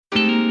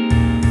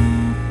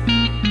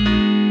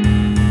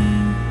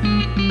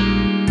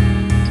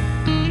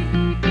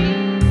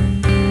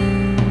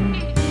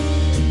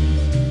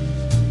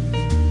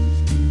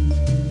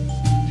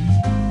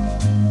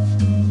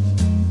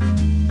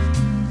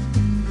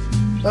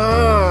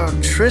Oh,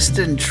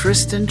 Tristan.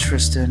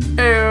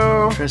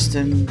 Heyo.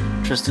 Tristan,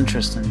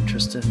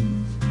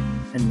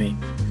 and me.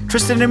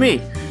 Tristan and me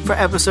for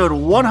episode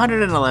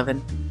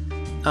 111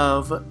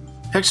 of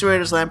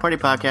Pixelated Land Party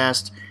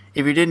Podcast.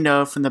 If you didn't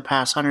know from the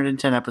past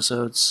 110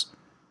 episodes,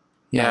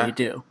 yeah, you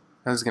do.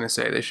 I was going to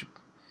say, they should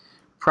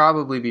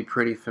probably be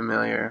pretty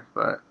familiar,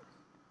 but...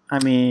 I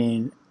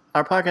mean,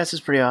 our podcast is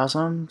pretty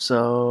awesome,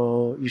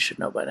 so you should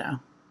know by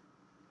now.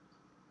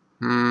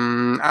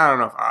 I don't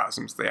know if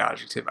awesome's the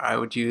adjective I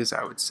would use.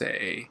 I would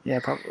say... Yeah,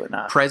 probably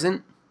not.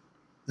 Present?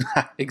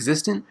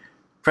 Existent?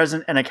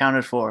 Present and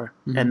accounted for,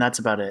 and that's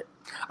about it.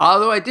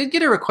 Although I did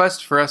get a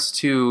request for us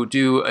to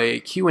do a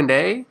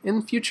Q&A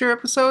in future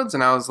episodes,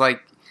 and I was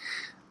like,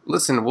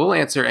 listen, we'll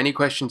answer any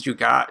questions you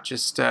got.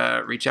 Just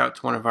reach out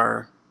to one of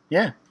our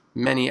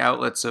many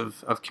outlets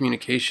of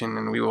communication,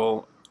 and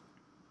we're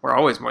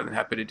always more than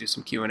happy to do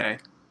some Q&A.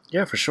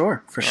 Yeah, for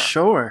sure.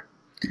 Sure.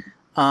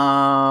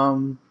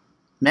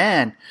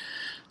 Man,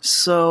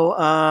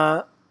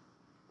 so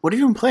what have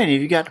you been playing?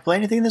 Have you got to play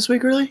anything this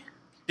week, really?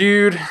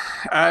 Dude,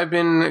 I've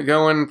been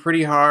going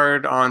pretty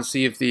hard on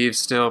Sea of Thieves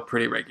still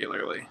pretty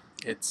regularly.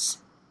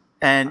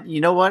 And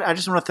you know what? I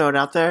just want to throw it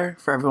out there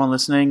for everyone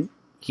listening.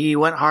 He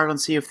went hard on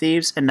Sea of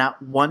Thieves, and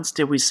not once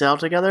did we sail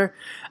together.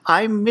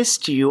 I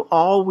missed you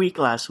all week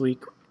last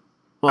week.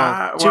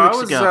 Well, 2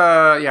 weeks ago.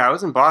 I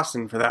was in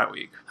Boston for that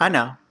week. I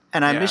know.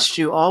 And I missed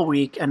you all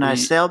week, and I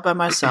sailed by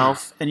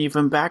myself, and you've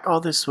been back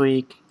all this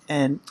week,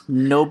 and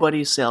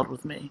nobody sailed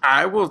with me.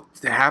 I will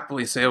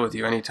happily sail with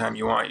you anytime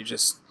you want. You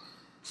just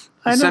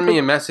send me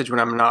a message when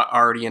I'm not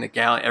already in a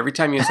galley. Every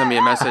time you send me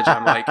a message,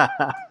 I'm like,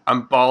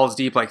 I'm balls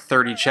deep, like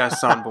 30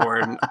 chests on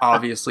board, and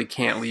obviously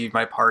can't leave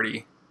my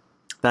party.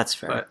 That's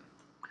fair. But,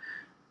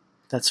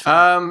 that's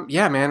fair.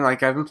 Yeah, man.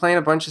 Like I've been playing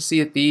a bunch of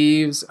Sea of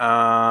Thieves.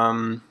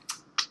 Are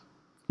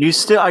you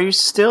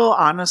still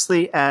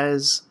honestly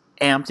as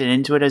amped and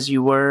into it as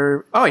you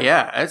were? Oh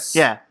yeah,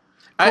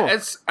 Cool.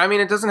 I mean,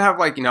 it doesn't have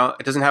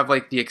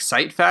the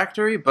excite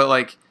factory, but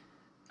like,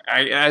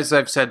 as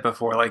I've said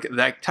before, like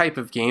that type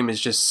of game is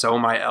just so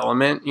my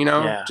element,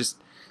 just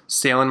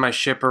sailing my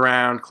ship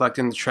around,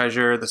 collecting the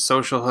treasure, the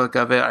social hook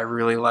of it. I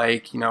really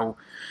like,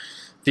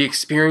 the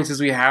experiences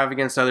we have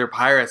against other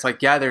pirates.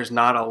 Like, yeah, there's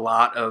not a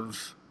lot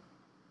of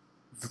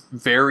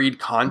varied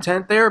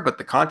content there, but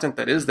the content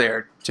that is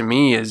there to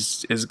me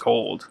is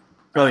gold.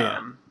 Oh yeah.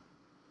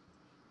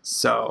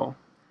 So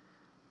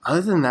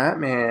other than that,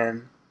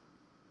 man,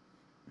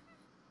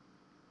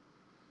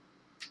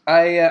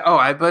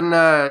 I've been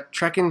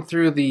trekking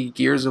through the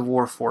Gears of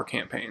War 4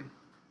 campaign.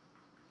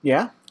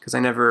 Yeah? Because I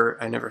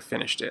never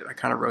finished it. I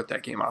kind of wrote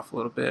that game off a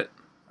little bit.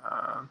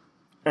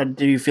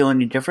 Do you feel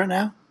any different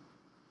now?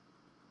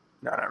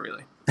 No, not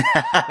really.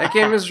 That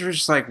game is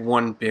just like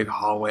one big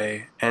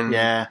hallway, and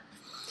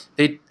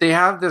they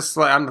have this.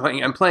 Like,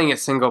 I'm playing it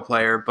single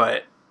player,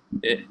 but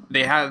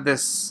they have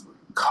this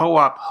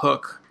co-op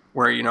hook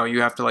where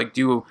you have to like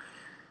do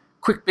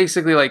quick,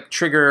 basically like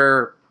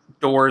trigger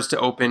doors to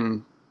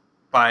open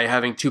by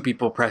having two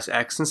people press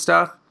X and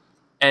stuff.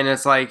 And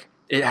it's like,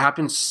 it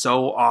happens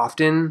so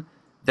often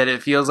that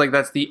it feels like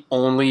that's the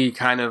only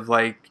kind of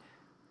like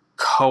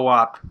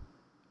co-op,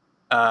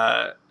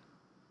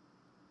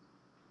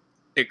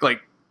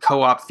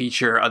 co-op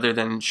feature other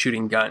than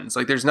shooting guns.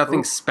 Like there's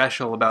nothing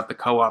special about the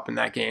co-op in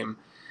that game.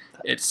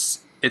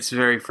 It's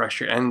very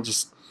frustrating. And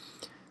just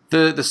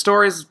the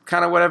story's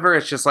kind of whatever.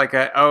 It's just like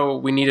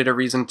we needed a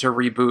reason to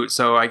reboot.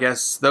 So I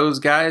guess those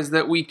guys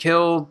that we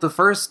killed the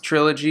first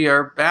trilogy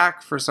are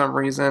back for some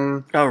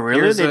reason. Oh,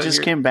 really? They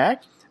just came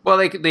back? Well,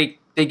 they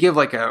give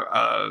like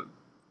a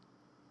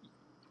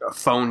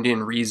phoned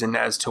in reason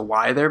as to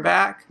why they're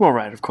back. Well,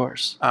 right, of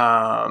course.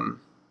 But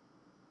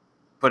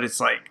it's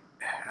like,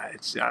 I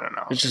don't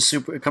know. It's just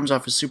it comes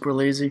off as super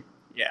lazy.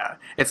 Yeah.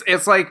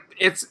 It's like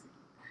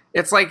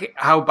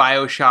how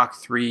BioShock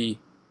 3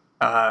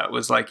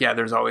 was like, yeah,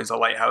 there's always a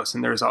lighthouse,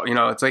 and there's all,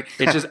 it's like,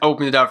 it just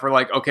opened it up for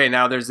like, okay,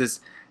 now there's this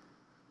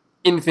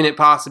infinite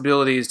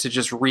possibilities to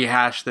just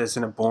rehash this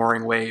in a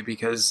boring way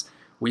because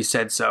we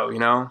said so,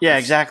 Yeah,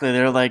 exactly.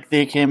 They're like,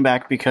 they came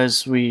back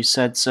because we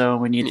said so,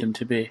 we need them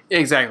to be.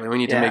 Exactly. We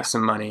need to make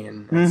some money,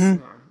 and I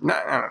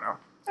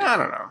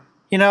don't know.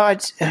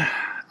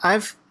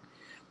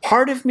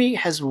 Part of me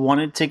has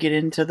wanted to get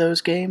into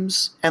those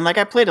games, and like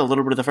I played a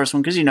little bit of the first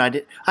one because I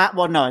did.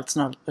 It's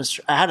not.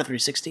 I had a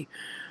 360.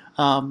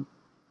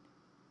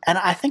 And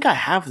I think I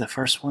have the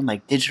first one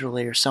like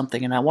digitally or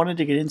something, and I wanted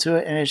to get into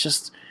it, and it's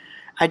just,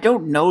 I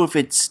don't know if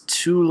it's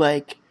too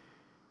like,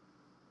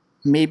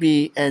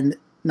 maybe, and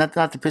not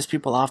to piss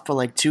people off, but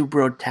like too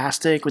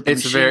brotastic with the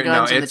machine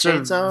guns and the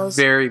chainsaws. It's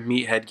a very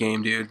meathead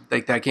game, dude.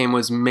 Like that game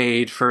was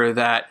made for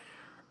that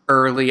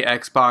early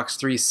Xbox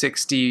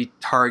 360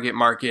 target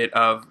market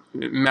of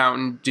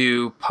Mountain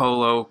Dew,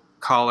 polo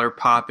collar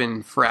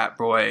popping frat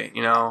boy,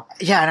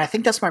 Yeah, and I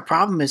think that's my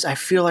problem is I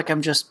feel like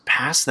I'm just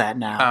past that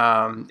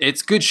now.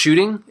 It's good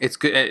shooting. It's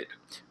good,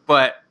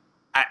 but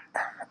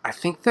I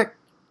think that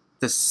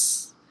the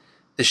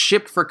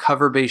ship for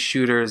cover-based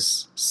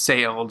shooters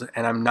sailed,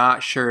 and I'm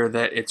not sure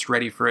that it's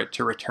ready for it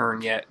to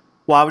return yet.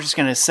 Well, I was just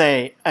gonna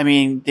say. I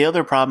mean, the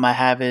other problem I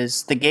have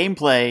is the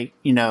gameplay.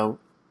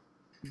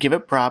 Give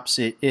it props.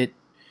 It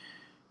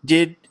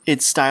did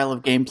its style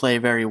of gameplay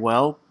very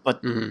well,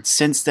 but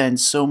since then,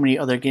 so many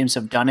other games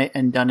have done it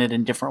and done it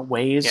in different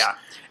ways. Yeah,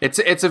 it's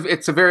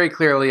a very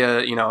clearly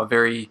a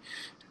very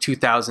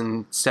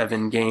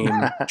 2007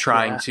 game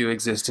trying to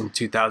exist in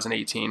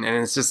 2018,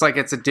 and it's just like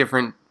it's a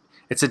different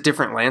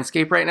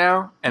landscape right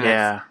now,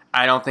 and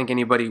I don't think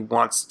anybody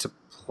wants to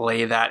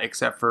play that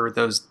except for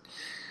those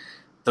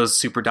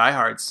super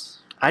diehards.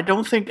 I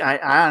don't think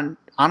I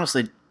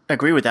honestly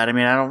agree with that. I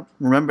mean, I don't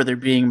remember there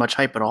being much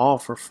hype at all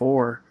for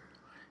 4.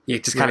 Yeah,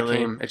 it just kind of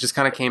came. It just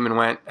kind of came and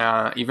went.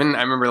 Even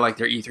I remember like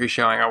their E3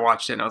 showing. I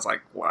watched it and I was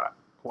like, "What?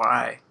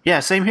 Why?" Yeah,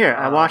 same here.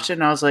 I watched it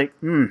and I was like,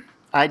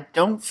 I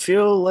don't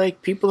feel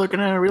like people are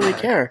gonna really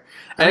care.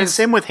 And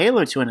same with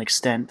Halo to an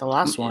extent. The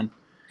last one.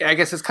 I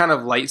guess it's kind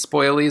of light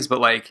spoilies, but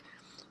like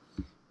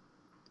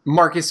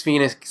Marcus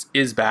Phoenix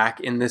is back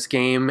in this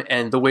game,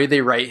 and the way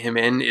they write him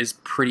in is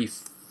pretty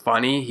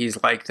funny.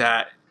 He's like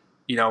that,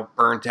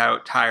 burnt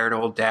out, tired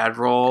old dad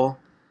role.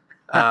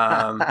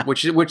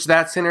 Which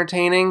that's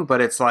entertaining,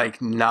 but it's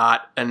like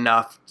not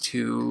enough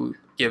to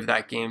give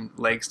that game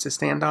legs to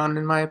stand on,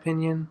 in my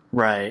opinion.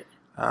 Right.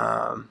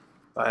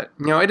 But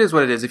it is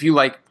what it is. If you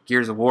like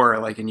Gears of War,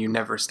 and you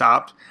never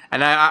stopped,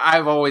 and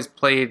I've always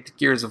played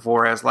Gears of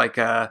War as like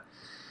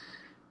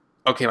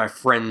okay, my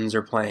friends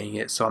are playing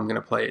it, so I'm going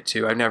to play it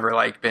too. I've never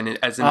been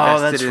as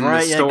invested in the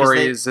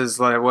stories as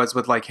I was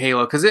with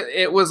Halo, because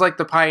it was like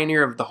the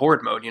pioneer of the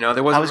Horde mode.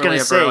 There wasn't. I was going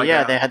to say,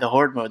 they had the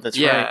Horde mode. That's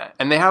right. Yeah,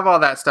 and they have all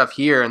that stuff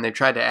here, and they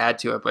tried to add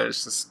to it, but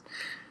it's just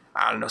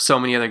I don't know. So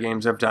many other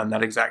games have done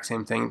that exact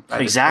same thing.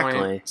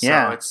 Exactly.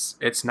 So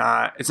it's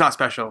not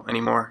special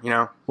anymore.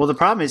 Well, the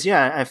problem is,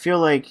 I feel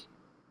like,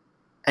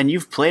 and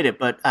you've played it,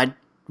 but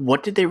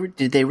what did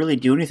they really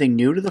do anything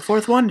new to the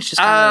 4th one? It's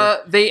just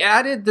they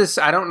added this.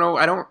 I don't know.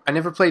 I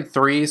never played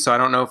 3, so I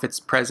don't know if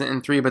it's present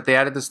in 3. But they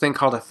added this thing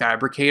called a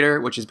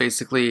fabricator, which is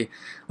basically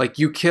like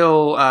you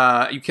kill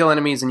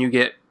enemies and you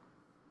get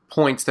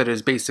points that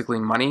is basically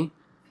money,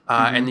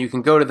 and you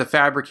can go to the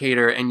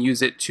fabricator and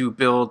use it to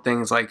build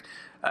things like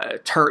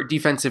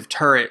defensive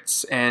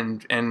turrets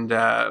and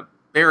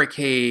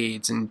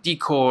barricades and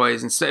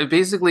decoys, and so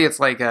basically it's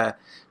like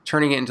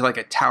turning it into like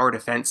a tower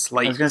defense.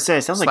 I was gonna say,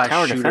 it sounds like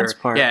tower defense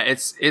part. Yeah,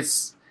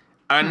 it's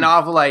a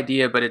novel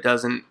idea, but it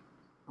doesn't.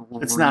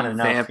 It's not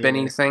enough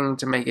anything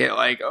to make it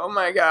like, oh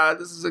my god,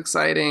 this is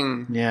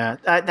exciting. Yeah,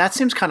 that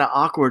seems kind of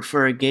awkward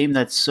for a game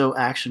that's so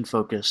action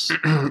focused.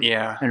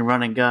 Yeah, and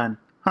run and gun.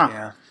 Huh.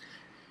 Yeah.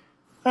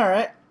 All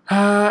right.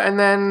 And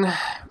then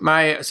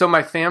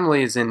my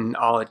family is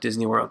all at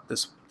Disney World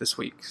this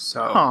week.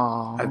 So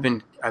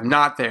Aww. I'm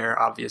not there,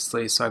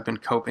 obviously, so I've been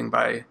coping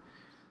by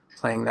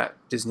playing that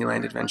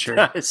Disneyland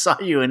adventure. I saw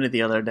you in it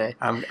the other day.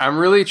 I'm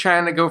really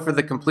trying to go for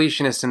the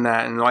completionist in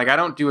that, and I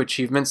don't do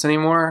achievements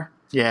anymore.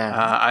 Yeah.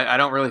 I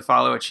don't really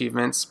follow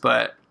achievements,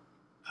 but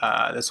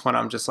this one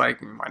I'm just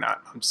like, why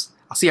not?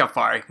 I'll see how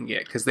far I can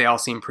get, because they all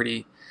seem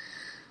pretty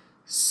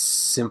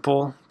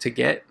simple to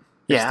get.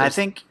 Yeah, I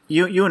think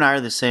you and I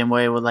are the same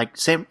way with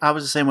I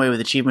was the same way with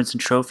achievements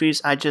and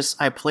trophies. I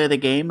play the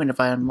game, and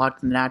if I unlock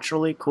them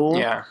naturally, cool.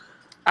 Yeah,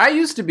 I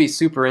used to be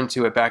super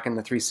into it back in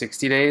the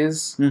 360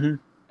 days,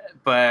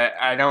 but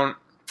I don't.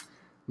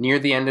 Near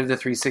the end of the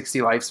 360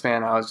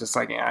 lifespan, I was just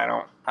like, I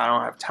don't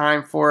have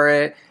time for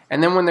it.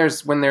 And then when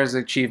there's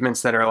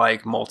achievements that are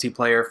like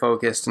multiplayer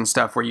focused and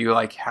stuff, where you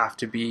have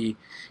to be,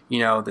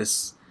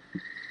 this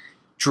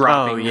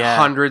dropping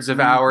hundreds of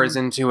hours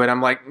into it,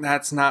 I'm like,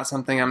 that's not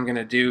something I'm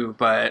gonna do.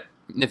 But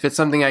if it's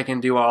something I can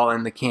do all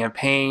in the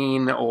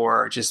campaign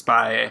or just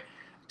by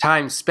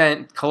time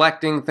spent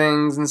collecting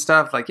things and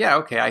stuff,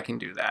 okay, I can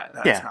do that.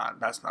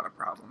 That's not a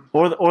problem.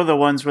 Or the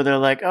ones where they're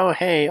like, oh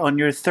hey, on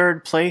your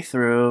 3rd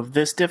playthrough of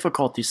this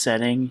difficulty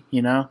setting,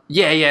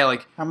 Yeah,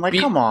 I'm like,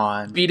 come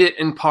on, beat it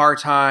in par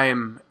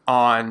time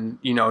on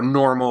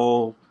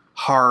normal,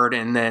 hard,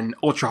 and then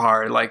ultra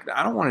hard.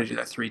 I don't want to do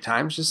that 3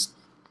 times.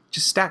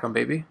 Just stack them,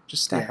 baby.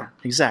 Just stack them.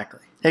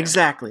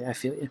 Exactly. I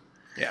feel you.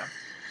 Yeah.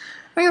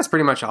 I think that's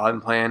pretty much all I've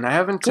been playing. I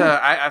haven't. Cool.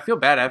 I feel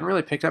bad. I haven't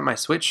really picked up my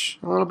Switch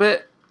a little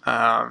bit.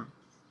 I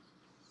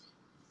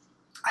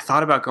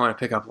thought about going to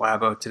pick up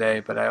Labo today,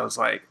 but I was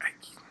like,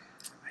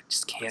 I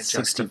just can't.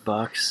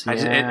 $60.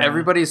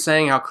 Everybody's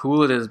saying how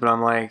cool it is, but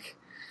I'm like,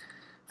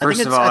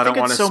 first of all, I don't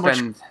want to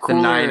spend the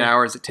 9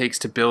 hours it takes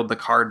to build the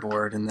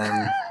cardboard, and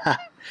then.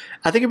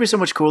 I think it'd be so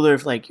much cooler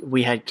if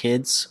we had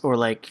kids or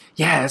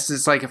Yes,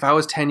 it's if I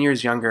was 10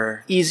 years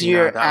younger.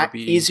 Easier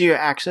easier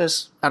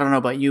access. I don't know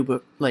about you,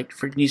 but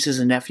for nieces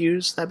and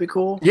nephews, that'd be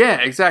cool. Yeah,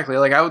 exactly.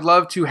 I would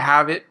love to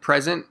have it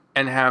present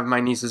and have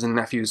my nieces and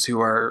nephews who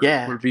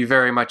would be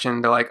very much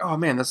into oh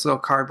man, this little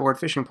cardboard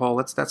fishing pole.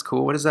 That's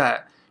cool. What is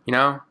that?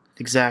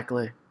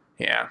 Exactly.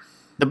 Yeah.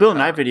 The Bill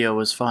Nye video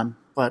was fun,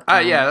 but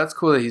yeah, that's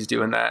cool that he's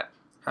doing that.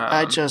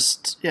 I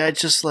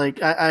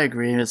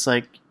agree. It's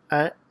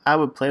I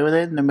would play with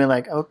it and then be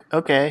like,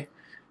 okay,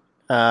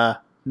 now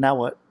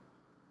what?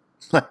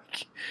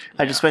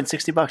 I just spent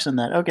 $60 on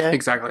that. Okay.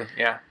 Exactly.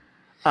 Yeah.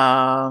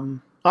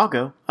 I'll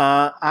go.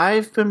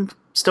 I've been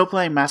still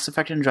playing Mass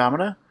Effect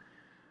Andromeda.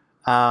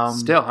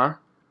 Still, huh?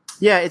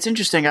 Yeah, it's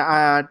interesting.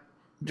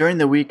 During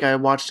the week, I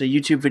watched a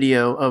YouTube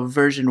video of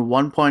version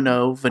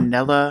 1.0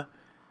 Vanilla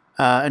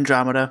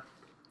Andromeda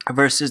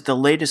versus the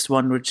latest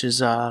one, which is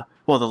the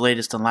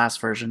latest and last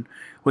version,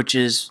 which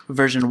is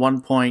version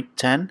 1.10.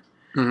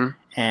 Mm-hmm.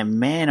 And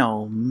man,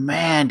 oh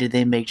man, did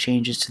they make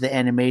changes to the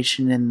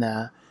animation in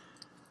a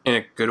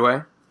good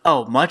way?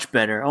 Oh, much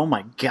better. Oh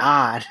my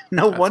god.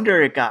 No That's wonder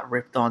cool. it got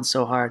ripped on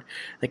so hard.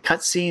 The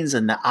cutscenes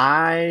and the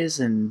eyes,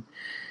 and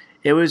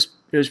it was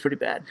pretty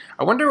bad.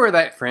 I wonder where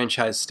that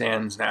franchise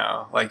stands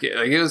now. Like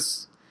it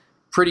was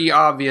pretty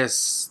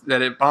obvious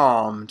that it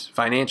bombed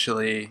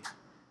financially.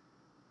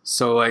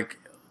 So like,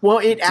 well,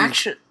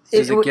 does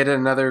it get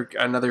another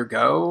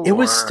go? It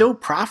was still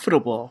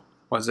profitable.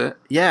 Was it?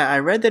 Yeah, I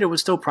read that it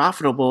was still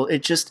profitable.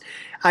 It just,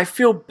 I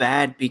feel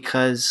bad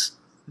because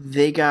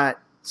they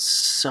got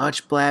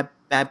such bad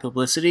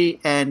publicity,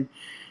 and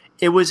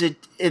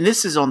and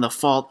this is on the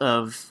fault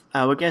of,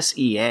 I would guess,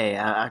 EA.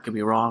 I could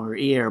be wrong, or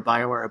EA or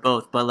BioWare or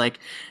both, but like,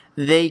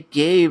 they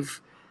gave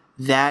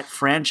that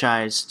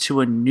franchise to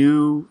a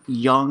new,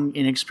 young,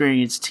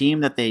 inexperienced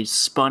team that they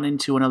spun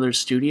into another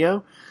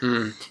studio.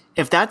 Mm.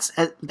 If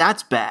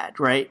that's bad,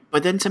 right?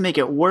 But then to make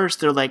it worse,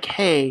 they're like,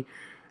 hey,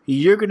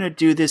 you're going to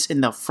do this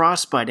in the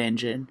Frostbite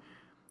engine,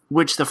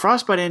 which the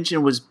Frostbite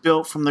engine was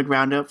built from the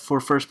ground up for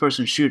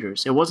first-person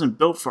shooters. It wasn't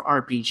built for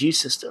RPG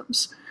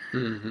systems.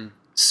 Mm-hmm.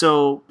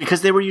 So,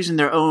 because they were using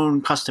their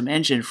own custom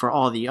engine for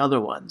all the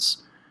other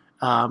ones.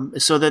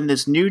 So then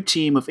this new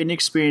team of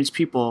inexperienced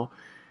people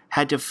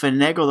had to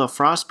finagle the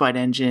Frostbite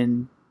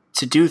engine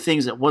to do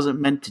things it wasn't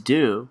meant to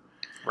do.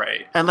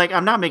 Right. And like,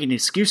 I'm not making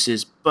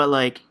excuses, but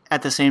like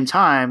at the same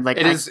time, like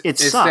it sucks.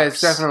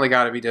 It's definitely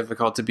got to be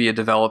difficult to be a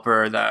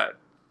developer that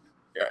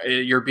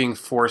you're being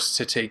forced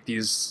to take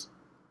these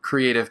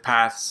creative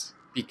paths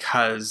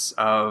because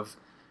of,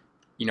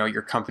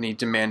 your company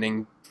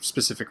demanding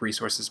specific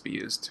resources be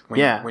used.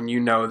 When you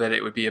know that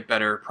it would be a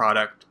better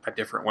product a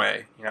different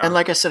way. And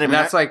like I said,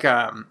 that's like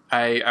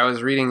I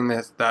was reading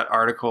that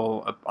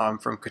article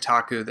from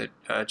Kotaku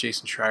that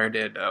Jason Schreier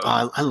did.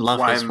 I love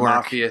why his work.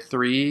 Mafia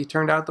 3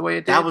 turned out the way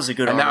it did. That was a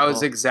good article. And that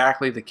was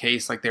exactly the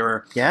case. Like they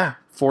were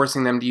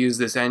forcing them to use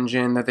this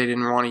engine that they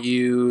didn't want to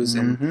use,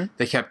 and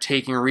they kept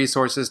taking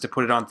resources to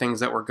put it on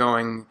things that were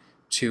going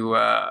to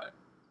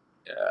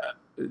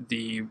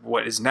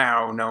what is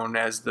now known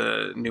as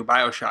the new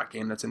BioShock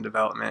game that's in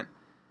development.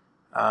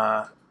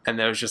 And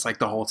there was just like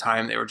the whole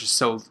time they were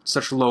just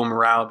such low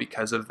morale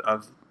because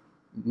of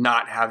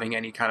not having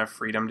any kind of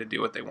freedom to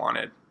do what they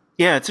wanted.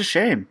 Yeah, it's a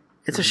shame.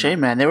 It's a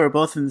shame, man. They were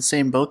both in the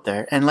same boat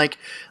there. And like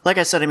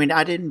I said, I mean,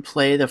 I didn't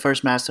play the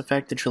first Mass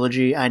Effect, the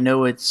trilogy. I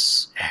know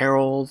it's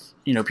Herald,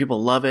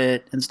 people love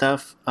it and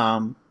stuff.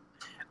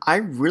 I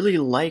really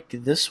like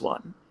this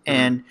one.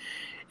 And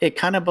it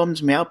kind of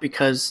bums me out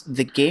because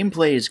the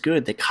gameplay is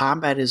good. The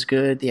combat is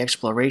good. The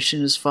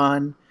exploration is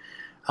fun.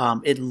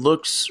 It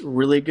looks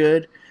really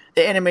good.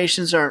 The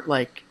animations aren't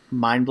like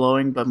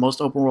mind-blowing, but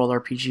most open world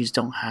RPGs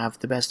don't have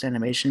the best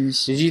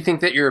animations. Did you think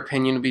that your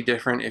opinion would be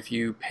different if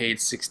you paid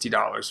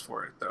 $60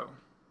 for it, though?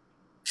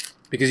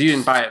 Because you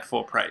didn't buy it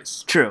full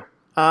price. True.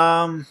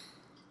 I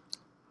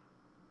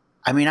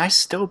mean, I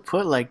still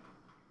put like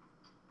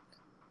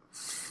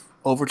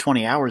over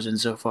 20 hours in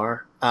so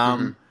far.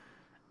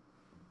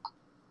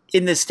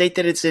 In the state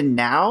that it's in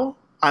now,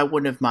 I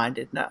wouldn't have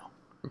minded, no.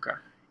 Okay.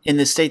 In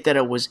the state that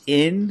it was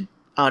in,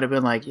 I would have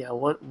been like, yeah,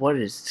 what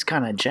is, it's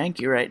kind of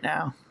janky right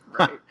now.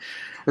 Right.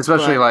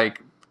 Especially like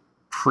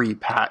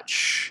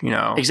pre-patch,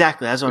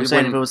 Exactly, that's what I'm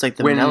saying. If it was like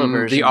the vanilla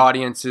version. The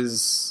audience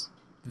is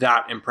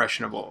that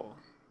impressionable.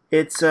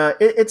 It's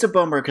a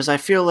bummer because I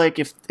feel like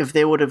if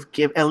they would have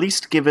at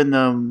least given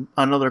them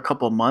another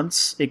couple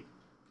months, it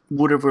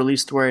would have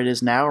released where it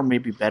is now, or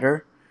maybe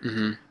better.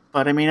 Mm-hmm.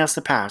 But I mean, that's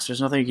the past.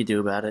 There's nothing you can do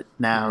about it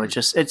now.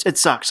 Mm-hmm. It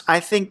sucks. I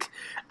think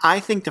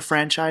the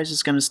franchise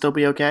is going to still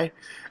be okay.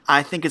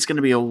 I think it's going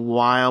to be a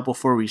while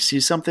before we see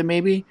something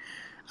maybe,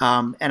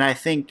 and I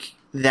think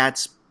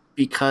that's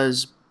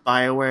because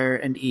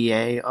BioWare and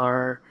EA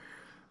are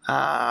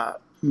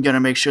going to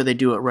make sure they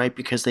do it right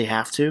because they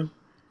have to.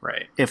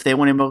 Right. If they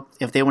want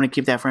to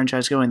keep that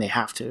franchise going, they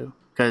have to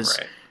because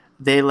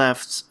they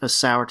left a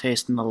sour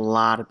taste in a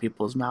lot of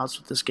people's mouths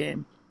with this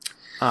game.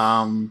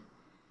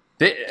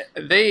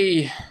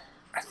 They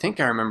I think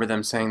I remember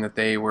them saying that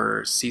they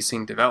were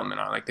ceasing development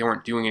on it. Like they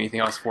weren't doing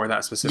anything else for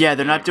that specific. Yeah,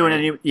 they're not doing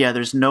any. Yeah,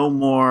 there's no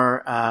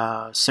more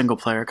single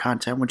player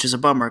content, which is a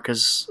bummer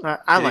because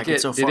I like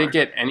it so far. Did it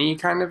get any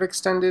kind of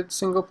extended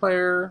single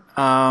player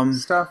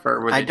stuff, or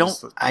were they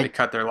they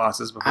cut their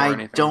losses before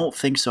anything? I don't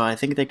think so. I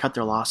think they cut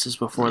their losses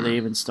before they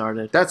even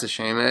started. That's a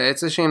shame.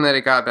 It's a shame that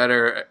it got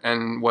better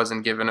and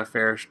wasn't given a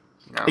fair.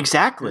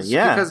 Exactly.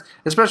 Yeah.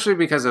 Especially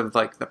because of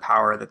like the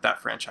power that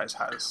franchise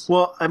has.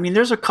 Well, I mean,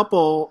 there's a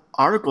couple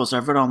articles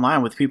I've read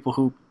online with people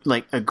who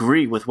like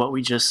agree with what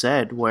we just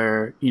said,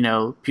 where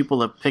people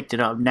have picked it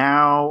up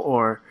now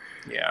or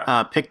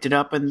picked it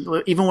up,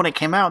 and even when it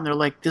came out, and they're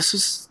like, "This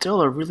is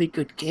still a really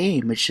good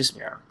game." It's just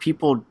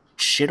people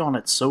shit on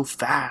it so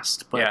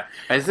fast. But yeah,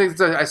 I think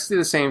I see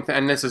the same thing,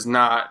 and this is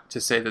not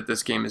to say that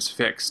this game is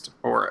fixed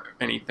or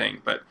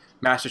anything, but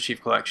Master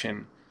Chief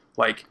Collection,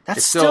 like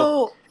it's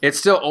still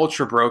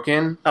ultra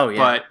broken. Oh yeah,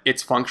 but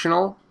it's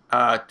functional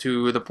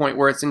to the point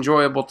where it's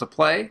enjoyable to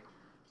play.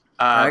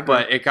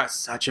 But it got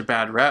such a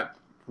bad rep.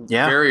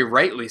 Yeah. Very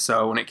rightly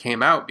so when it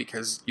came out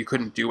because you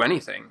couldn't do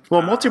anything.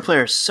 Well,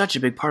 multiplayer is such a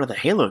big part of the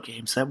Halo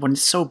games that when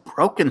it's so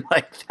broken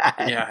like that.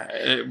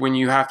 Yeah, when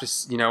you have to,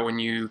 when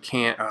you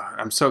can't.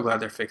 I'm so glad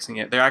they're fixing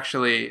it. They're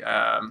actually.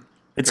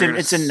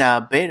 It's in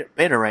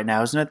beta right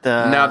now, isn't it?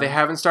 No, they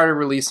haven't started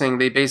releasing.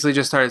 They basically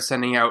just started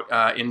sending out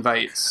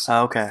invites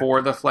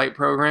for the flight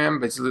program.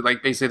 Basically,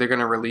 they're going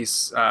to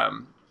release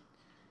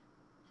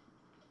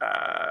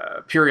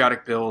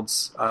periodic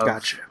builds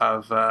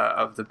of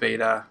the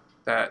beta.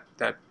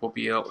 That will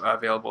be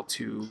available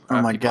to people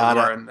who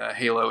are in the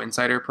Halo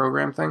Insider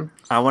program thing.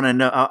 I want to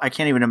know. I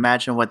can't even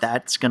imagine what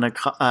that's going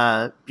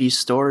to be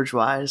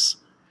storage-wise.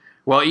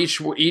 Well,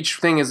 each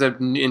thing is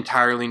an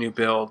entirely new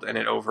build, and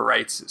it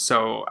overwrites.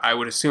 So I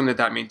would assume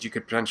that means you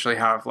could potentially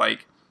have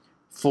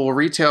full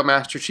retail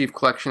Master Chief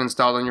Collection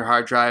installed on your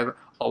hard drive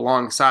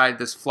alongside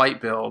this flight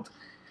build,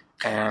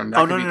 and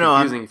that could be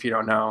confusing if you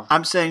don't know.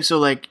 I'm saying so.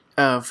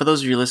 For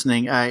those of you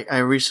listening, I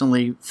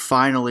recently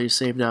finally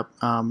saved up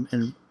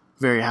and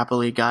very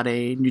happily got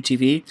a new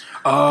TV.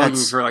 Oh,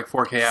 that's for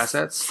 4K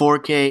assets?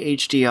 4K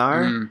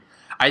HDR.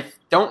 I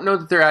don't know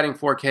that they're adding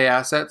 4K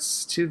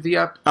assets to the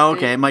update. Oh,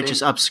 okay. It might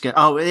just upscale.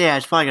 Oh, yeah,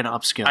 it's probably going to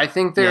upscale. I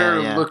think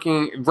they're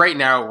looking... Right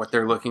now, what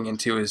they're looking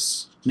into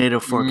is...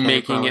 native 4K.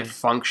 Making it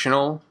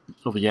functional.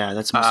 Oh, yeah,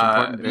 that's the most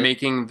important bit.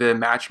 Making the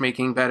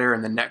matchmaking better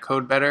and the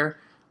netcode better.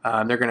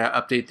 They're going to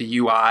update the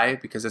UI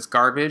because it's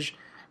garbage.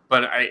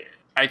 But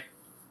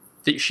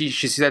she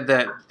said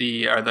that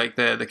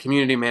the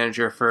community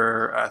manager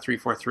for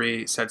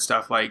 343 said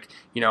stuff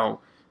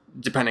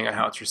depending on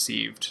how it's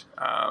received,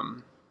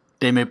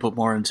 they may put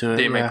more into it.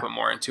 They may put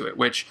more into it.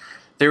 Which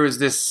there was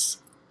this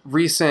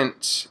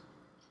recent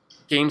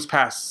Games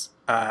Pass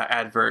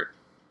advert,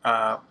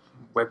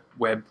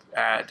 web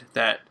ad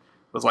that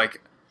was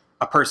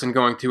a person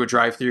going through a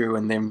drive-thru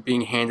and then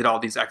being handed all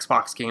these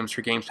Xbox games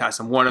for Games Pass,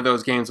 and one of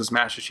those games was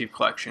Master Chief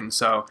Collection.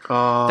 So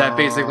that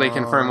basically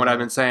confirmed what I've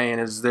been saying,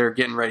 is they're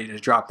getting ready to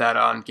drop that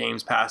on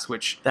Games Pass,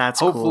 which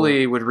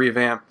hopefully would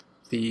revamp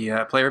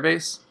the player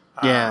base.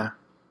 Yeah.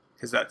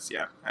 Because that's,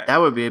 that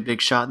would be a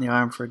big shot in the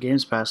arm for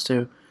Games Pass,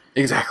 too.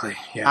 Exactly,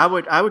 yeah.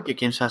 I would get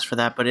Games Pass for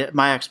that, but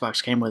my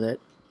Xbox came with it.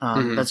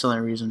 That's the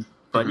only reason.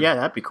 But yeah,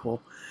 that'd be cool.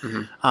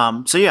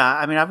 So yeah,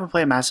 I mean, I've been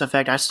playing Mass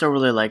Effect. I still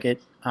really like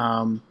it.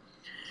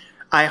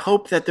 I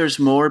hope that there's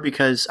more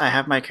because I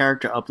have my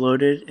character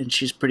uploaded and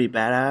she's pretty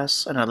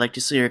badass, and I'd like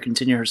to see her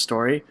continue her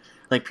story,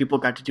 like people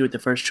got to do with the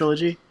first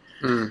trilogy.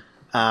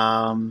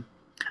 I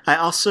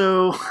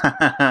also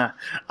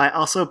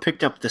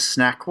picked up the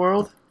Snack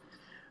World.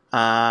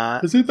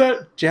 Isn't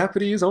that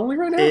Japanese only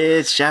right now?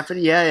 It's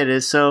Japanese, yeah, it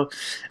is. So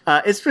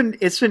it's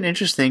been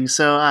interesting.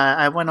 So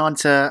I went on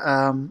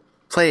to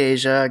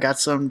PlayAsia, got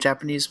some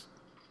Japanese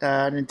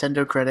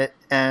Nintendo credit,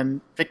 and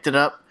picked it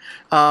up.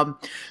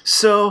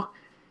 So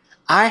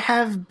I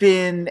have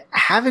been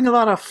having a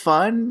lot of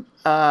fun,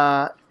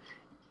 kind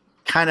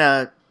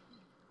of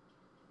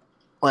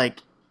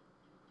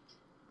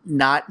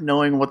not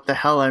knowing what the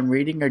hell I'm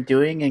reading or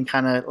doing and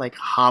kind of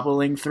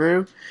hobbling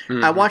through.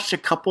 I watched a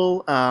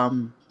couple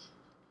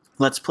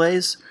Let's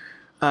Plays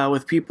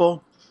with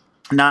people,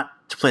 not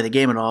to play the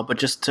game at all, but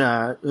just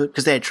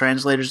because they had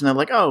translators and they're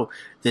like, oh,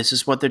 this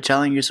is what they're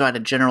telling you. So I had a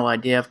general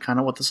idea of kind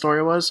of what the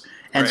story was.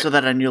 And so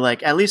that I knew,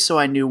 at least so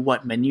I knew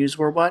what menus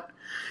were what.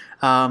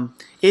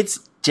 It's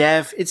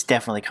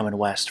definitely coming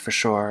west for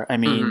sure. I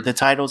mean, the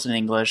title's in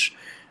English.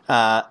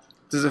 Does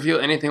it feel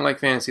anything like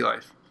Fantasy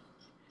Life?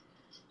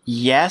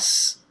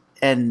 Yes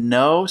and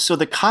no. So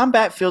the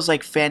combat feels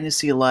like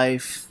Fantasy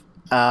Life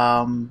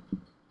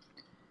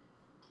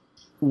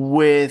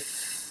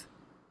with...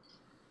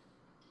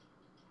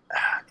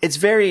 It's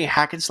very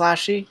hack and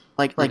slashy,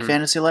 like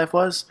Fantasy Life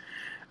was.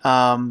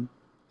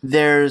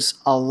 There's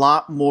a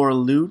lot more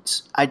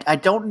loot. I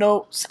don't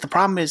know. So the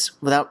problem is,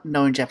 without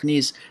knowing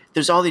Japanese,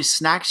 there's all these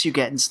snacks you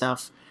get and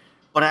stuff,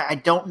 but I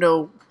don't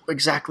know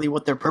exactly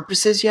what their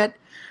purpose is yet.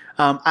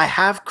 I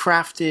have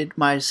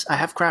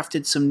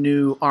crafted some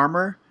new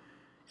armor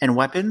and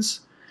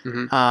weapons,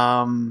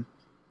 and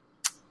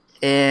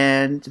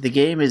the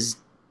game is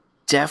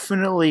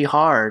definitely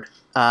hard.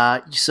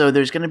 So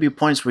there's going to be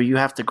points where you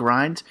have to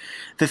grind.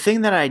 The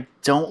thing that I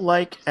don't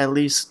like, at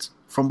least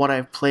from what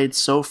I've played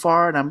so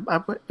far, and I'm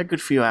a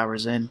good few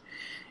hours in,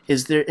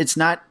 is it's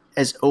not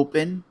as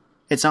open.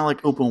 It's not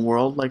like open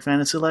world like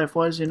Fantasy Life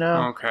was, you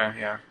know? Okay,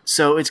 yeah.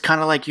 So it's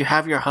kind of like you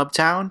have your hub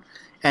town,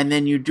 and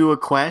then you do a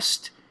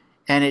quest,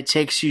 and it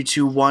takes you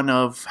to one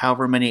of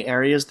however many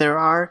areas there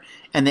are,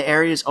 and the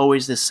area is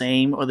always the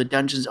same, or the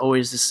dungeon's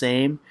always the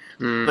same,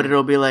 but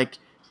it'll be like,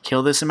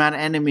 kill this amount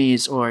of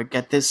enemies, or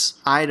get this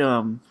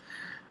item.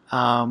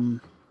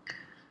 But...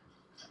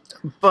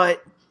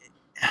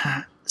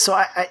 So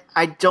I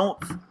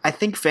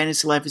think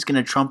Fantasy Life is going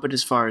to trump it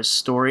as far as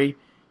story.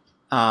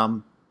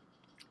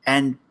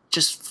 And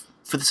just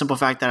for the simple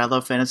fact that I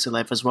love Fantasy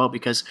Life as well,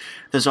 because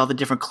there's all the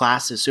different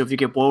classes. So if you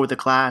get bored with a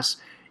class,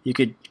 you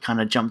could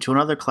kind of jump to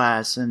another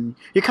class, and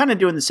you're kind of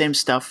doing the same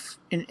stuff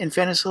in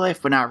Fantasy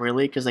Life, but not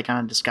really, because they kind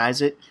of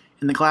disguise it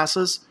in the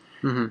classes.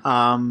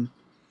 Mm-hmm.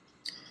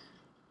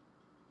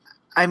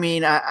 I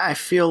mean, I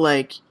feel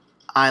like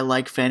I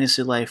like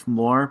Fantasy Life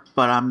more,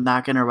 but I'm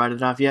not going to write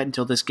it off yet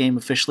until this game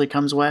officially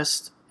comes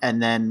west, and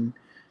then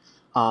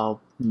I'll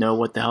know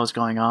what the hell's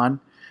going on.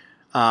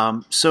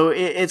 So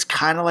it's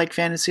kind of like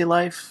Fantasy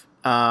Life,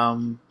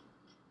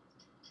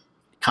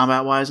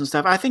 combat-wise and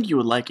stuff. I think you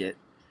would like it.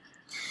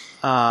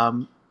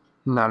 Not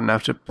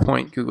enough to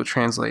point Google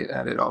Translate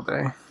at it all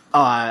day.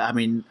 Oh, I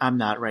mean, I'm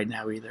not right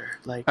now either.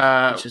 Like,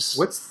 it's just...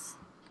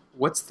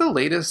 What's the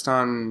latest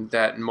on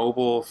that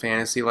mobile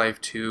Fantasy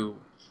Life 2?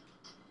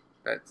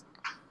 That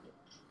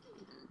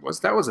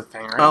was a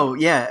thing, right? Oh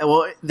yeah,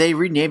 well they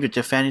renamed it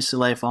to Fantasy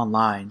Life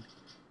Online.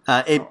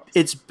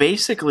 It's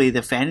basically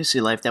the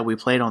Fantasy Life that we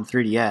played on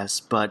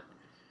 3DS, but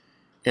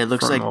it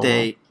looks like mobile.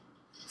 They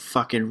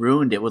fucking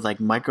ruined it with like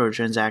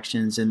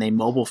microtransactions, and they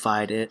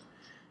mobified it.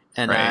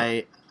 And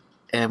right.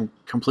 I am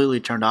completely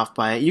turned off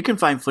by it. You can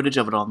find footage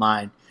of it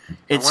online.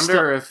 I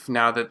wonder if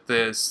now that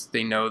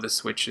they know the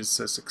Switch is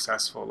so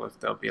successful, if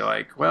they'll be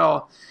like,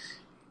 well,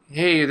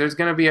 hey, there's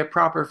going to be a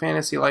proper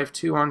Fantasy Life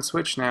 2 on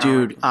Switch now.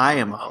 Dude, I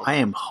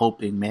am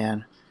hoping,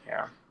 man.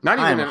 Yeah.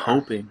 I'm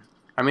hoping.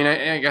 I mean,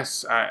 I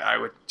guess I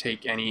would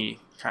take any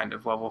kind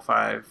of level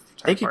 5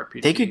 type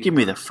RPG. They could give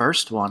me the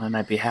first one, and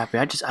I'd be happy.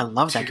 I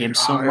love that game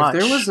so much.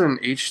 If there was an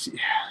HD...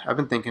 I've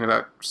been thinking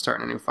about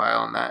starting a new file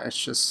on that. It's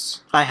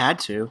just... I had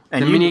to.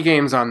 And the mini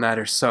games on that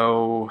are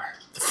so...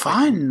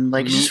 fun.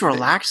 Like, just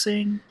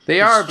relaxing.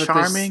 They are, but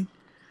charming.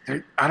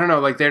 I don't know,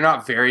 like, they're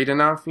not varied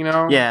enough, you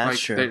know? Yeah, like,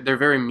 that's true. They're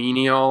very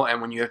menial,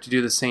 and when you have to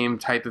do the same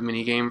type of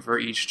mini game for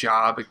each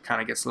job, it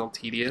kind of gets a little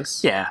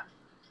tedious. Yeah.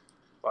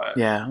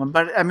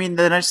 But I mean,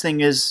 the nice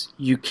thing is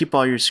you keep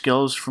all your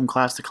skills from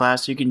class to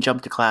class. You can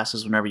jump to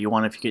classes whenever you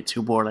want if you get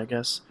too bored, I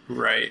guess.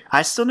 Right.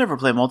 I still never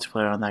play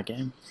multiplayer on that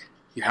game.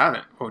 You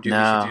haven't? Oh, dude,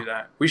 no.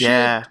 We should do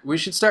that. We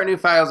should start new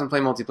files and play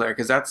multiplayer,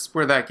 because that's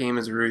where that game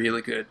is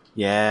really good.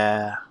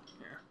 Yeah.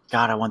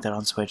 God, I want that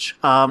on Switch.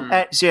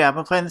 So yeah, I've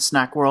been playing the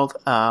Snack World.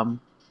 I'm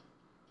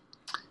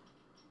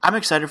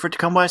excited for it to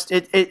come west.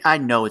 I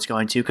know it's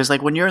going to, because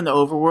like when you're in the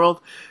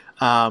overworld,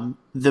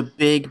 the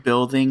big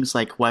buildings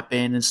like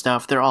Weapon and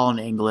stuff, they're all in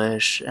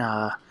English.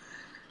 And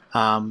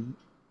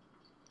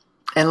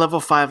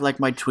level 5, like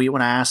my tweet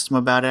when I asked him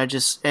about it,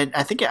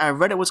 I think I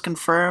read it was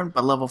confirmed,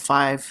 but level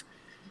 5,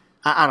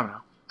 I don't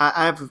know.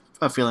 I have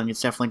a feeling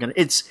it's definitely going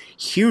to. It's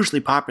hugely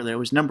popular. It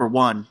was number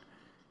 1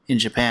 in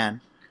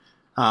Japan.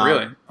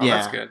 Really? Oh, yeah,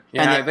 that's good.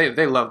 Yeah, and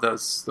they love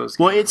those games.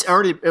 Well, it's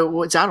out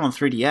on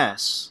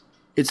 3DS.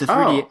 It's a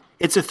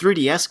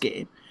 3DS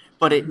game,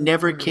 but it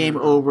never came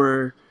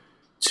over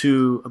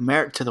to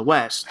the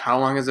West. How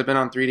long has it been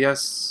on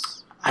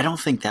 3DS? I don't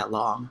think that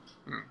long.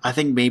 I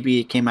think maybe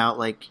it came out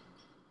like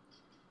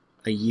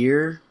a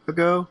year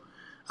ago.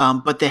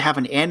 But they have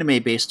an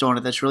anime based on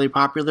it that's really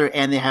popular,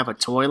 and they have a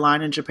toy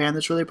line in Japan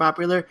that's really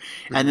popular,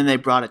 and then they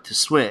brought it to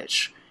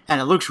Switch,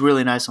 and it looks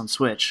really nice on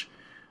Switch.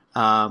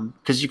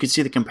 Because you can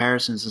see the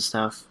comparisons and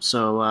stuff.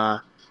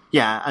 So,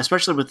 yeah,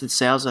 especially with its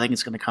sales, I think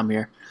it's going to come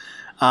here.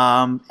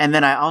 And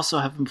then I also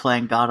have been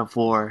playing God of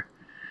War.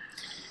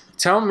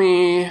 Tell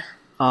me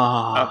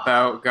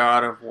about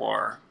God of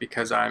War,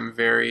 because I'm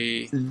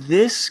very...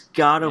 This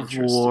God of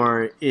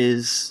War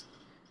is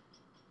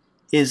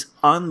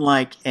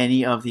unlike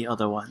any of the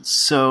other ones.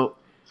 So,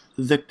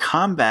 the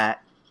combat...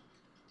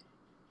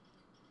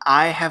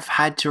 I have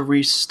had to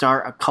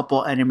restart a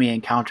couple enemy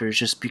encounters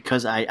just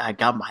because I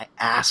got my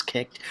ass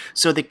kicked.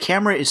 So the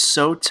camera is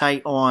so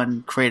tight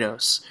on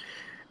Kratos.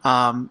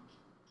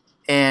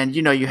 And,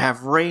 you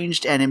have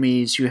ranged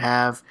enemies, you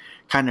have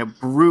kind of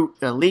brute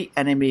elite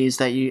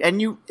enemies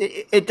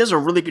it does a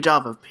really good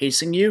job of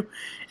pacing you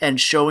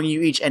and showing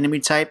you each enemy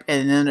type,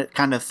 and then it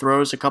kind of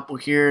throws a couple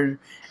here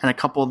and a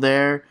couple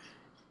there,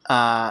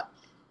 as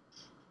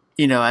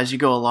you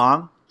go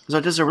along. So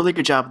it does a really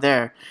good job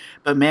there.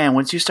 But man,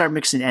 once you start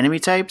mixing enemy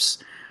types,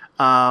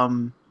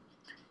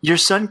 your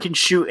son can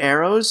shoot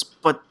arrows,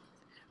 but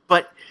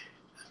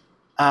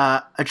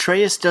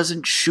Atreus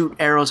doesn't shoot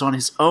arrows on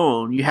his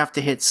own. You have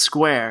to hit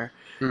square.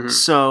 Mm-hmm.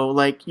 So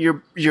like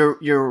you're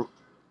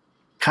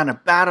kind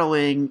of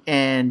battling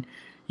and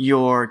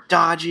you're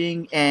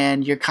dodging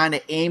and you're kind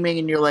of aiming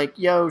and you're like,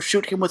 yo,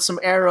 shoot him with some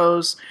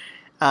arrows.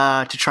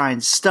 To try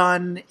and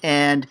stun,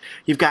 and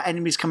you've got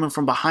enemies coming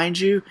from behind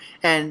you,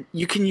 and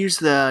you can use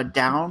the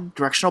down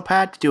directional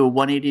pad to do a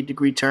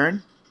 180-degree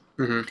turn.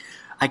 Mm-hmm.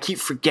 I keep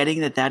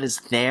forgetting that is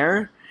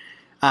there,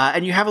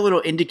 and you have a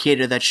little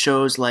indicator that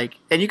shows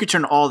and you could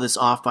turn all this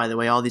off, by the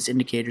way, all these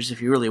indicators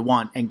if you really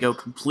want, and go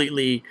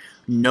completely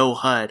no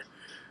HUD,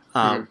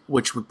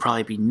 which would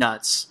probably be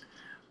nuts.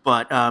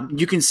 But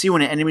you can see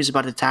when an enemy is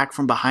about to attack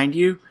from behind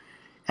you,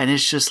 and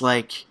it's just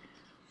like...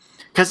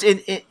 Because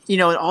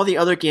in all the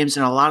other games,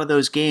 in a lot of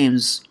those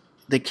games,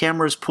 the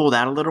camera's pulled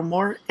out a little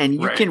more, and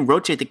you can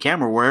rotate the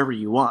camera wherever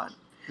you want.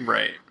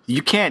 Right.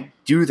 You can't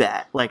do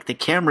that. Like, the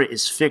camera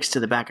is fixed to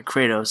the back of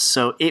Kratos,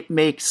 so it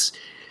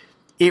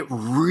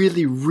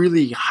really,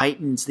 really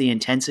heightens the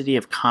intensity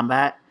of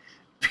combat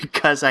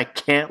because I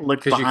can't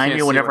look behind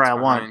me whenever I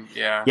want.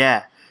 Yeah.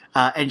 Yeah.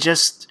 And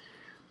just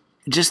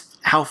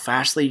how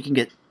fastly you can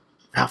get,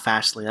 how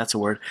fast you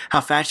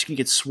can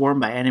get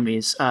swarmed by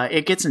enemies.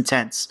 It gets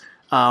intense,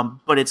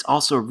 but it's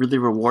also really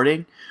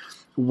rewarding.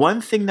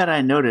 One thing that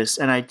I noticed,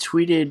 and I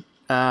tweeted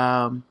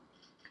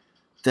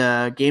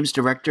the game's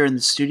director in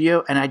the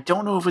studio, and I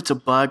don't know if it's a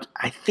bug.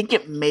 I think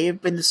it may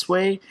have been this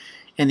way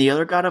in the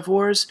other God of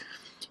Wars,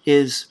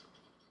 is,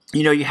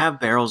 you have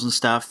barrels and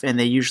stuff, and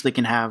they usually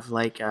can have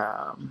like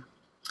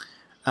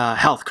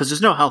health, because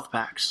there's no health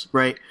packs,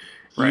 right?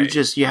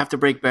 Right. You have to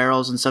break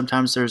barrels, and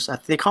sometimes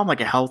they call them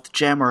like a health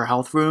gem or a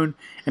health rune,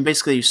 and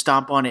basically you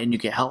stomp on it and you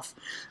get health.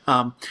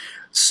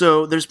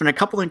 So there's been a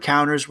couple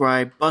encounters where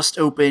I bust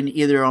open,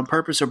 either on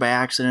purpose or by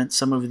accident,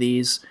 some of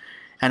these,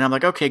 and I'm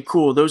like, okay,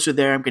 cool, those are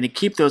there. I'm going to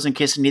keep those in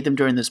case I need them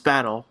during this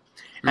battle.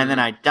 Mm-hmm. And then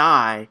I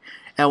die,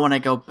 and when I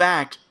go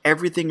back,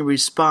 everything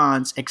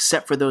respawns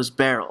except for those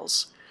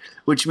barrels,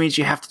 which means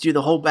you have to do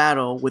the whole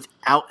battle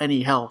without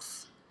any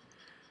health.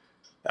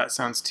 That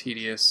sounds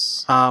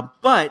tedious.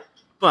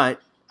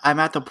 But I'm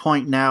at the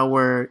point now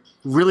where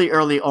really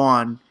early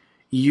on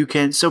you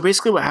can. So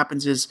basically, what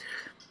happens is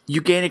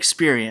you gain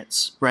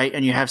experience, right?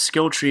 And you have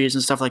skill trees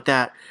and stuff like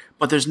that.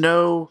 But there's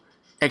no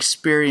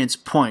experience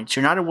points.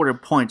 You're not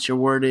awarded points. You're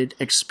awarded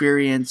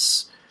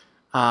experience,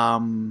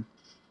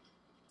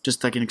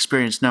 just like an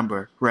experience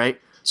number,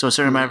 right? So a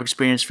certain amount of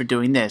experience for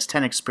doing this,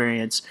 10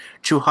 experience,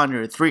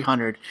 200,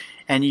 300,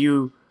 and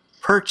you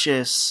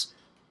purchase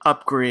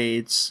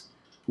upgrades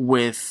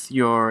with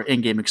your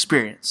in-game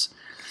experience.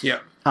 Yeah.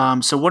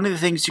 So one of the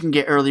things you can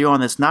get early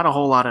on that's not a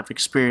whole lot of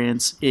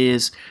experience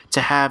is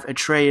to have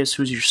Atreus,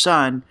 who's your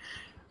son.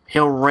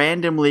 He'll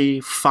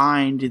randomly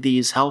find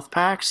these health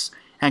packs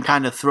and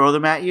kind of throw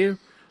them at you.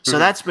 So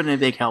that's been a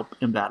big help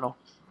in battle.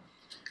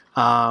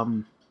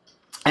 And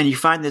you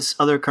find this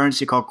other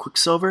currency called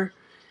Quicksilver,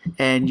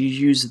 and you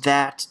use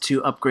that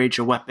to upgrade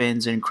your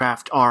weapons and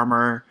craft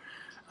armor.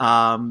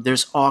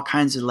 There's all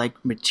kinds of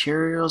like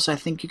materials I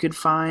think you could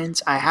find.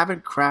 I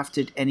haven't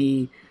crafted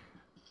any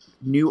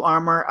new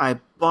armor. I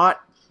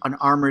bought an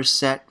armor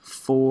set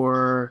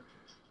for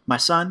my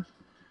son.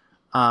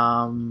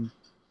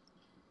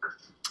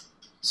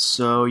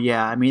 So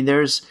yeah, I mean,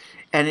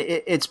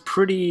 it's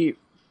pretty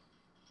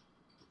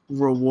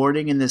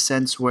rewarding in the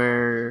sense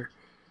where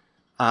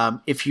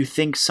if you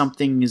think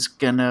something is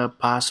gonna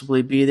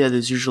possibly be there,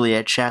 there's usually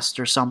a chest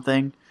or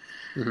something.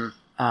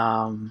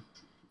 Mm-hmm.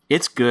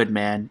 It's good,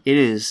 man. It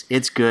is.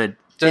 It's good.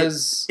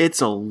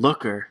 It's a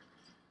looker,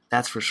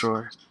 that's for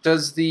sure.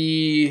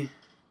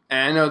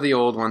 I know the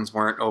old ones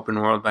weren't open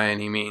world by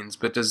any means,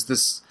 but does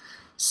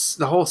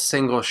the whole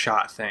single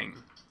shot thing,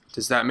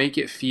 does that make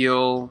it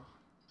feel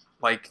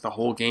like the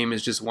whole game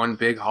is just one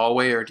big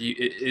hallway, or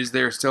is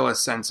there still a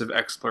sense of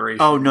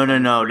exploration? Oh,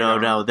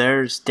 no.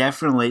 There's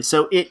definitely,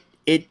 so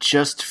it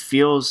just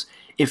feels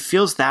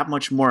that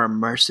much more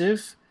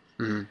immersive.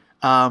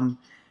 Mm-hmm.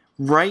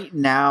 Right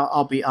now,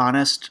 I'll be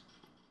honest,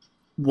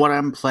 what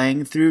I'm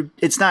playing through,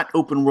 it's not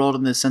open world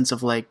in the sense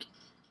of like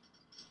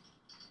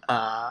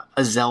a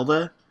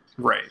Zelda.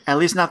 Right. At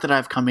least not that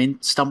I've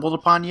stumbled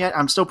upon yet.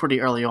 I'm still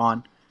pretty early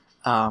on.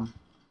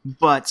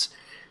 But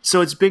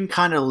so it's been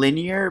kind of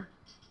linear,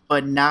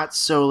 but not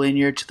so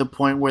linear to the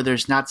point where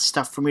there's not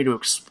stuff for me to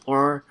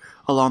explore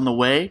along the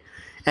way.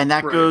 And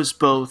that goes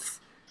both,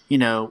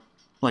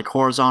 like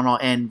horizontal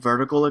and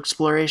vertical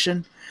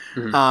exploration.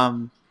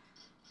 Mm-hmm.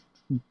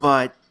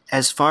 But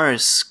as far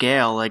as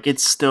scale, like it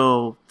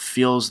still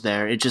feels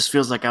there. It just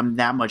feels like I'm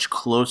that much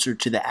closer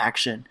to the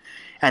action.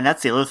 And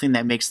that's the other thing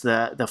that makes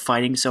the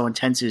fighting so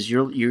intense is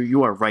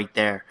you are right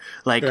there.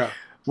 Like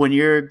when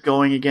you're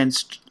going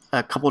against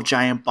a couple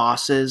giant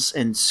bosses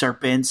and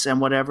serpents and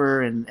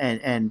whatever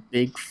and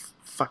big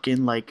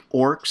fucking like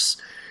orcs,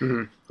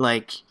 mm-hmm.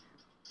 like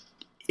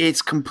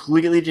it's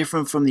completely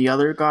different from the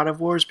other God of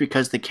Wars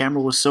because the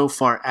camera was so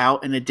far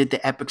out and it did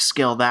the epic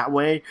scale that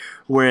way.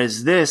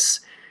 Whereas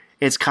this,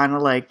 it's kind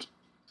of like,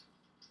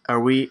 are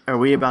we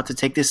about to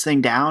take this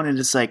thing down? And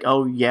it's like,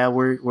 oh yeah,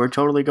 we're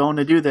totally going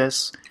to do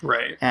this.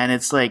 Right. And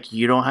it's like,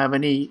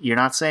 you're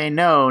not saying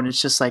no. And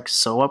it's just like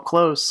so up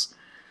close.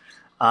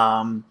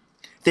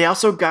 They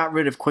also got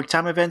rid of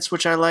QuickTime events,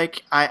 which I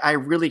like. I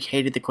really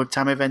hated the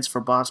QuickTime events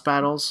for boss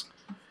battles.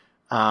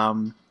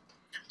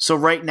 So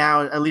right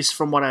now, at least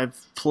from what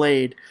I've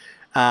played,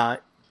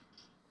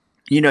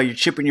 you're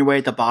chipping your way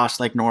at the boss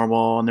like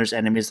normal, and there's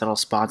enemies that'll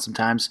spawn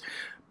sometimes.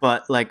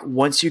 But like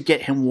once you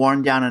get him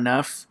worn down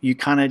enough, you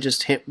kind of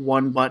just hit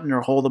one button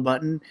or hold a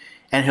button,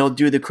 and he'll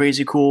do the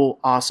crazy cool,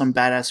 awesome,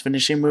 badass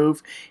finishing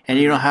move. And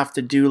you don't have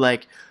to do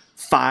like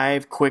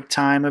 5 quick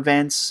time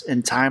events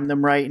and time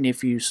them right. And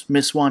if you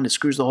miss one, it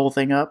screws the whole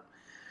thing up.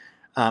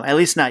 At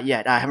least not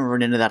yet. I haven't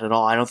run into that at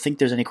all. I don't think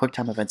there's any quick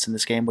time events in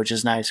this game, which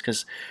is nice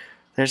because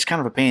they're just kind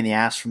of a pain in the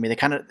ass for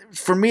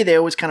me. They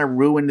always kind of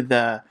ruined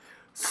the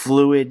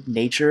fluid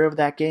nature of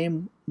that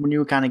game when you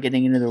were kind of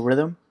getting into the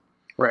rhythm.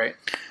 Right.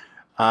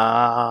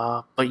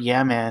 But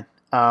yeah, man.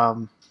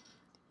 I'm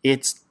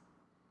just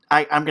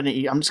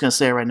gonna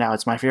say it right now.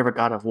 It's my favorite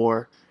God of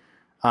War.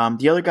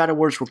 The other God of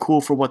Wars were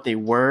cool for what they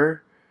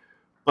were,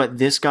 but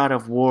this God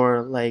of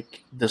War,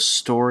 like the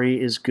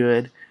story is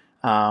good.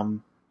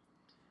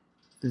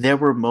 There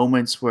were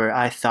moments where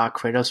I thought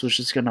Kratos was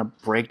just gonna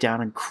break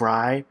down and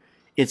cry.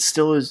 It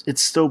still is.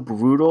 It's still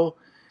brutal,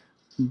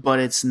 but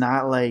it's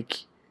not like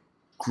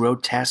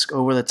grotesque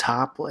over the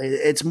top.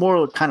 It's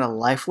more kind of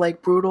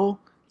lifelike brutal,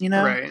 you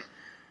know? Right.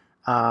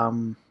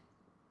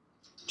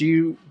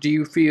 Do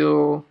you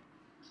feel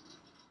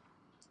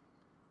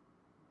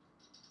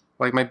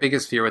like my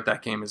biggest fear with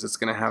that game is it's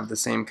going to have the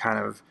same kind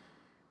of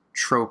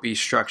tropey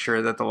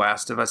structure that The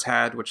Last of Us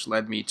had, which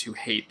led me to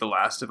hate The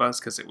Last of Us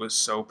because it was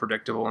so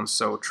predictable and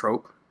so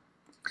trope.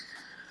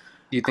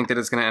 Do you think that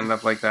it's going to end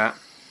up like that?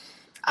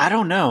 I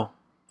don't know.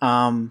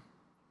 I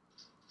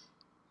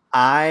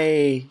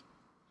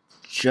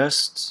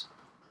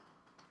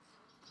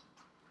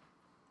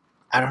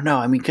don't know.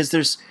 I mean, because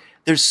there's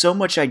so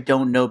much I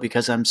don't know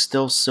because I'm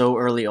still so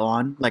early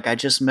on. Like I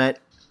just met,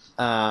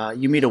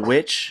 you meet a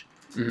witch,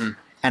 and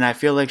I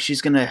feel like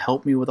she's gonna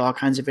help me with all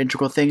kinds of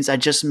integral things. I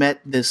just met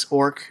this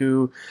orc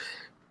who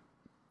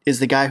is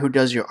the guy who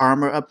does your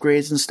armor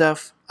upgrades and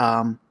stuff.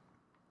 I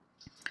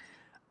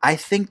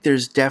think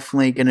there's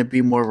definitely gonna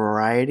be more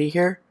variety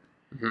here.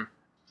 Mm-hmm.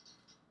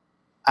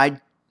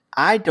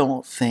 I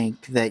don't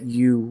think that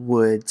you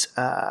would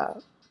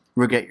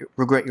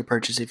regret your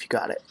purchase if you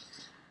got it.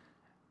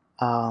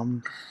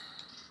 And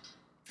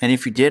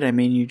if you did, I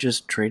mean, you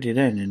just trade it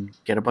in and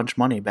get a bunch of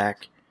money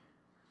back.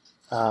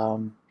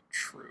 True.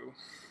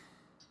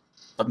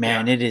 But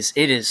man, it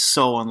is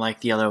so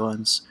unlike the other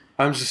ones.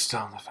 I'm just still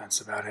on the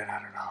fence about it.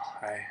 I don't know.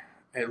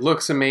 It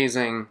looks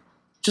amazing.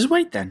 Just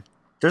wait then.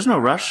 There's no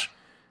rush.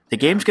 The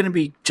game's going to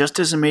be just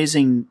as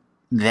amazing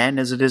then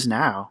as it is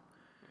now.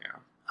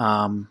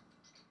 Yeah.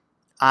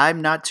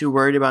 I'm not too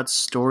worried about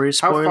story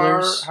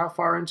spoilers. How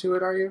far into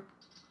it are you?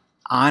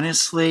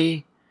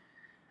 Honestly,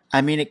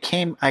 I mean,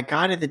 I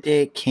got it the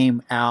day it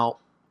came out,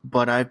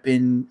 but I've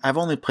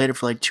only played it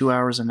for like 2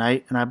 hours a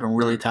night, and I've been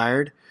really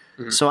tired.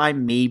 Mm-hmm. So I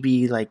may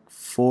be like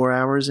 4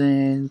 hours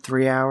in,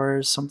 3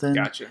 hours, something.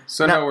 Gotcha.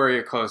 So nowhere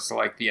you're close to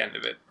like the end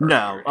of it.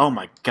 No. Oh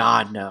my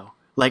God, no.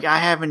 Like I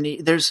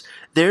haven't. There's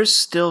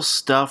still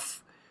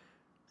stuff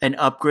and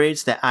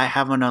upgrades that I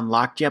haven't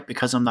unlocked yet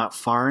because I'm not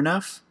far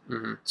enough.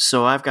 Mm-hmm.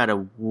 So I've got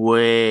a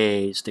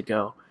ways to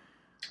go.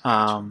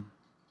 Gotcha.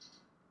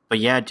 But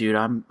yeah, dude,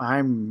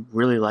 I'm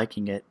really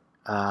liking it.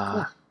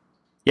 Cool.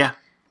 Yeah.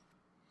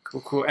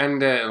 Cool.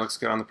 And it looks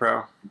good on the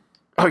Pro.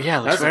 Oh yeah,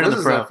 it looks great on the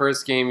Pro. This is the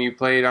first game you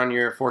played on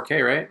your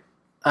 4K,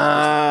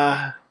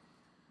 right?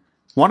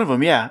 One of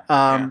them, yeah.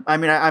 I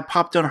mean, I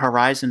popped on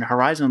Horizon.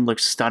 Horizon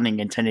looks stunning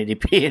in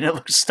 1080p, and it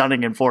looks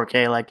stunning in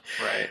 4K. Like,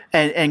 right.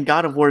 And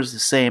God of War is the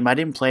same. I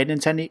didn't play it in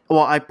 1080.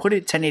 Well, I put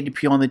it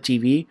 1080p on the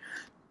TV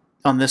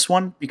on this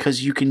one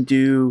because you can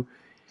do.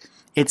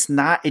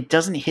 It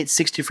doesn't hit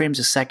 60 frames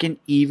a second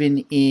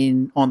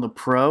even on the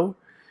Pro.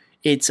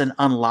 It's an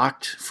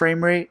unlocked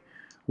frame rate,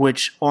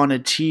 which on a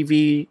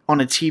TV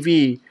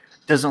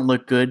doesn't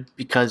look good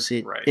because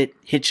it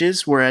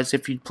hitches. Whereas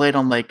if you played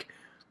on like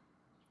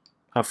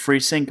a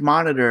FreeSync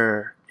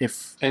monitor,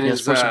 if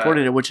PS4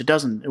 supported it, which it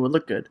doesn't, it would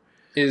look good.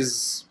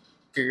 Is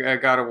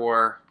God of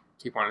War?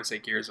 Keep wanting to say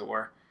Gears of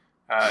War.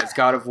 Is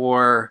God of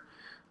War?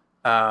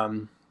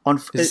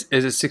 Is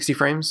it 60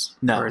 frames?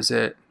 No, or is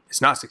it?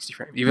 It's not 60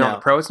 frames. Even on the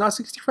Pro, it's not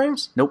 60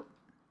 frames? Nope.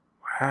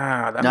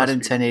 Wow. That not in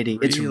 1080.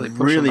 It's really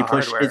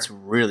pushing. It's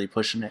really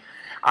pushing it.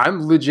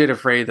 I'm legit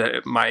afraid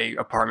that my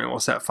apartment will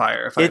set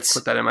fire if I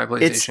put that in my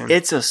PlayStation.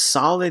 It's a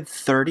solid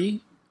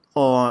 30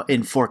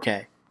 in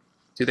 4K.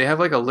 Do they have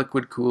like a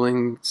liquid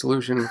cooling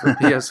solution for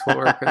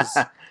PS4? Because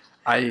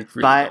I really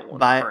don't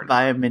want to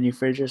buy a mini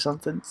fridge or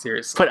something.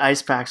 Seriously. Put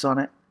ice packs on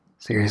it.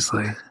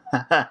 Seriously.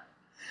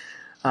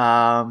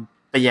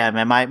 But yeah,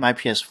 man, my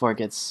PS4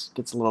 gets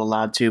a little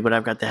loud too, but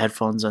I've got the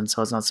headphones on,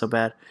 so it's not so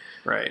bad.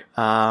 Right.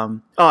 I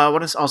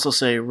want to also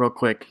say real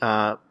quick,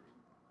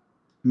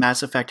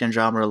 Mass Effect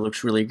Andromeda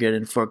looks really good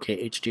in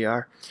 4K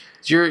HDR.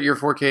 Your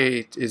 4K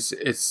it is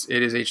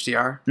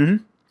HDR? Mm-hmm.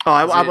 Oh,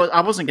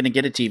 I wasn't going to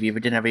get a TV if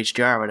it didn't have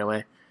HDR right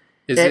away.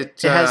 It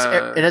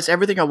has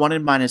everything I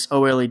wanted minus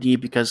OLED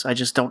because I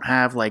just don't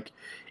have like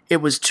it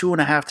was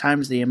 2.5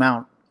 times the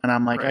amount, and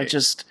I'm like I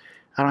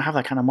don't have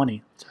that kind of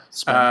money.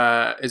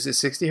 Is it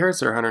 60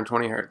 hertz or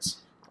 120 hertz?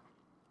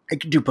 I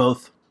can do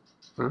both.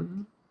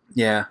 Mm-hmm.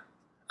 Yeah.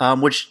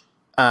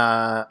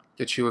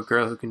 Get you a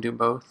girl who can do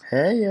both.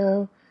 Hey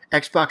yo.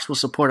 Xbox will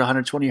support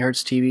 120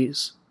 hertz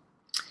TVs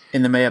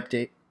in the May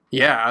update.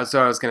 Yeah,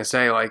 so I was gonna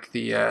say like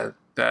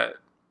that.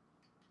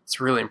 It's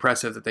really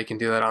impressive that they can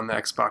do that on the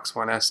Xbox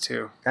One S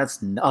too.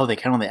 They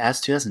can on the S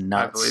too. That's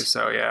nuts. I believe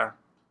so. Yeah,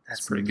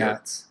 that's pretty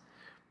nuts.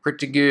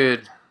 Pretty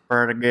good.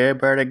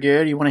 Pretty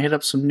good. You want to hit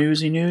up some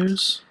newsy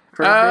news?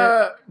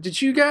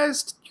 Did you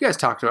guys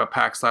talked about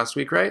PAX last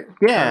week, right?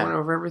 Yeah, I went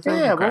over everything.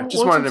 Yeah, okay.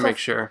 Just wanted to make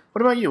sure.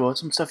 What about you? What's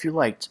some stuff you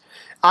liked?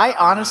 I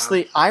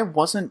honestly, I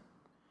wasn't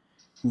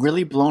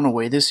really blown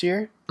away this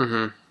year.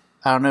 Mm-hmm.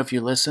 I don't know if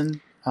you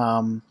listened.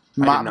 I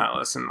did not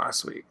listen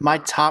last week. My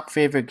top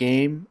favorite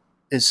game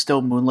is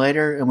still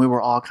Moonlighter, and we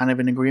were all kind of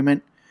in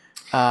agreement.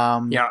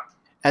 Yeah.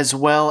 As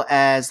well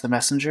as The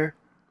Messenger.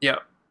 Yeah.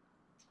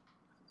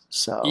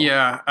 So.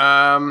 Yeah.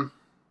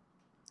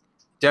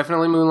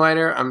 Definitely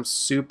Moonlighter. I'm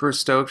super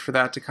stoked for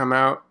that to come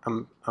out.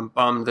 I'm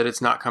bummed that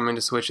it's not coming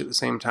to Switch at the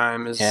same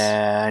time as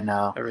I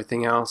know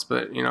everything else,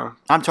 but you know.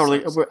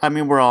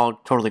 we're all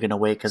totally gonna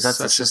wait because that's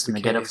the system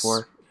to get it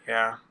for.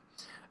 Yeah.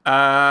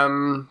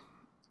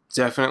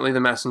 Definitely The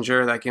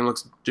Messenger. That game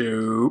looks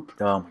dope.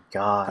 Oh my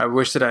god. I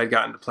wish that I had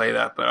gotten to play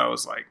that, but I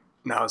was like,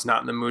 no, I was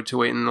not in the mood to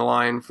wait in the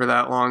line for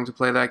that long to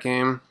play that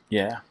game.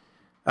 Yeah.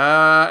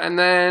 And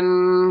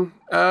then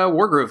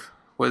Wargroove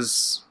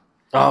was.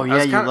 Oh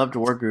yeah, you loved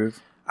Wargroove.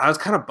 I was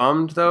kind of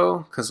bummed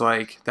though, because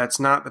like that's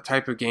not the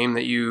type of game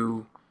that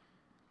you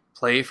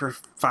play for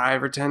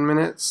 5 or 10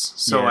 minutes.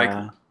 So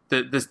like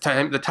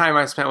the time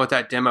I spent with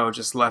that demo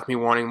just left me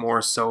wanting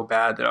more so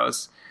bad that I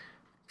was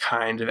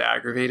kind of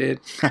aggravated,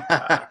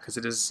 because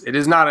it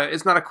is not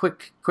a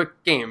quick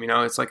game. You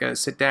know, it's like a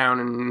sit down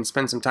and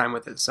spend some time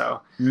with it.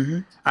 So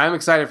I'm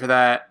excited for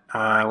that.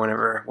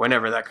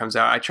 Whenever that comes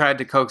out, I tried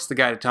to coax the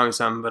guy to tell me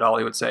something, but all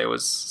he would say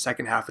was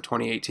second half of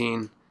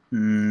 2018.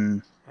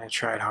 I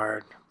tried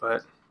hard,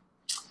 but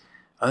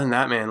other than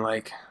that, man,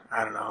 like,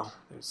 I don't know.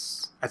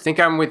 I think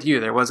I'm with you.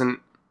 There was a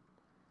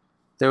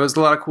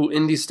lot of cool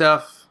indie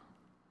stuff,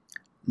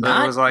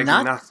 but it was like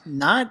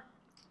not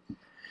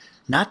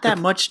that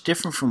much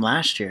different from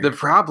last year. The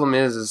problem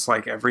is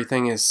like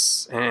everything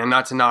is, and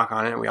not to knock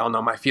on it, we all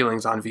know my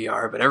feelings on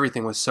VR, but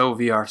everything was so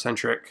VR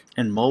centric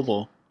and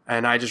mobile,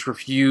 and I just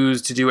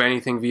refuse to do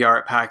anything VR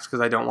at PAX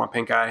because I don't want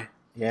pink eye.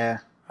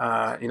 Yeah.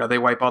 They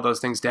wipe all those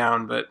things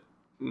down, but.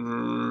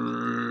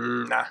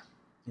 Nah.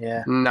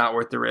 Yeah. Not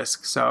worth the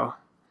risk. So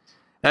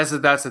that's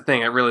the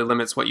thing. It really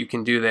limits what you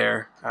can do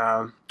there.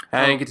 I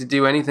didn't get to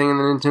do anything in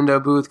the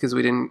Nintendo booth because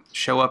we didn't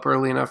show up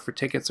early enough for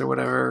tickets or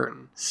whatever.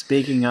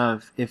 Speaking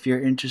of, if you're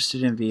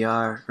interested in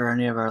VR, or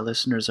any of our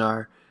listeners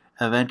are,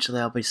 eventually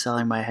I'll be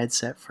selling my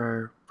headset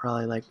for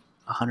probably like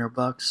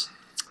 $100.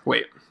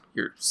 Wait,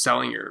 you're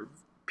selling your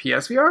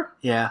PSVR?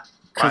 Yeah.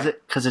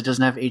 Because it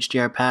doesn't have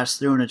HDR pass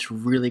through, and it's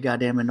really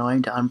goddamn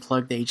annoying to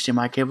unplug the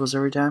HDMI cables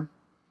every time.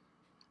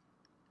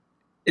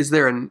 Is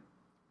there a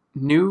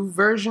new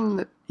version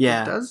that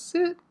does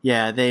it?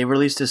 Yeah, they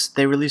released a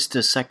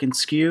second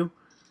SKU,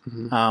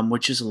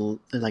 which is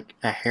like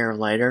a hair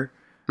lighter.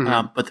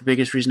 But the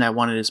biggest reason I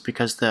wanted it is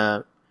because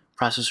the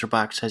processor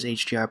box has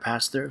HDR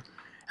pass through,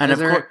 and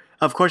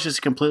of course it's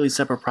a completely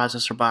separate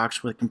processor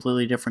box with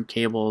completely different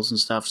cables and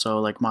stuff. So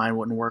like mine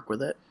wouldn't work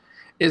with it.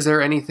 Is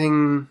there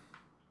anything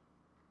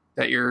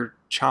that you're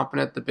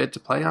chomping at the bit to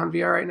play on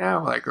VR right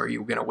now? Like, or are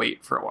you gonna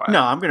wait for a while?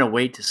 No, I'm gonna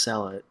wait to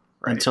sell it.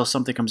 Right. Until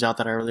something comes out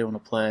that I really want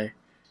to play.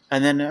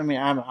 And then, I mean,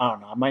 I don't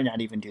know. I might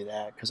not even do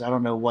that because I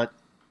don't know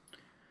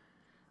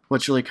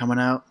what's really coming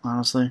out,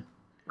 honestly.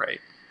 Right.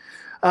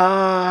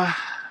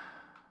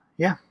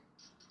 Yeah.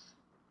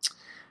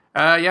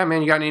 Yeah,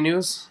 man, you got any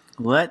news?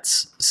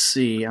 Let's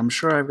see. I'm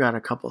sure I've got a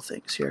couple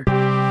things here.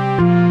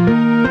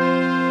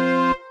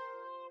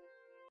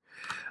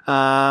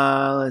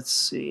 Let's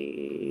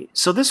see.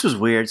 So this was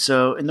weird.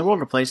 So in the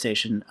world of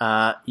PlayStation,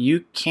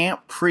 you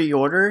can't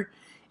pre-order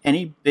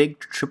any big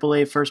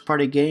AAA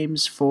first-party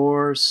games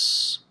for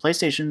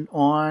PlayStation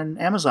on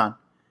Amazon.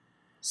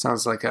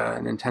 Sounds like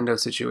a Nintendo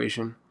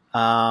situation.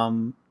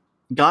 God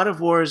of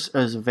War is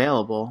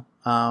available.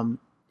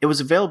 It was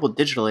available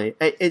digitally.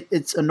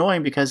 It's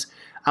annoying because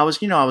I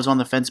was on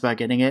the fence about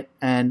getting it,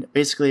 and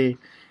basically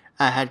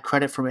I had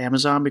credit from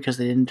Amazon because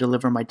they didn't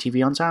deliver my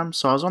TV on time.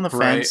 So I was on the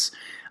fence,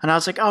 and I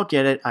was like, I'll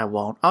get it, I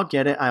won't. I'll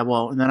get it, I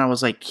won't. And then I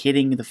was like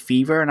hitting the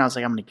fever, and I was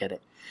like, I'm going to get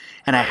it.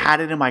 And I had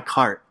it in my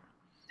cart.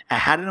 I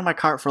had it in my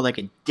cart for like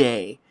a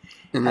day.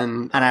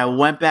 And I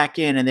went back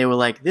in and they were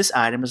like, this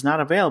item is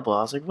not available.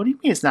 I was like, what do you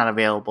mean it's not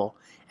available?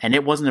 And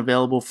it wasn't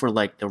available for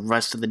like the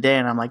rest of the day.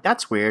 And I'm like,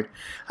 that's weird.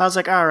 I was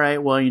like, all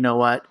right, well, you know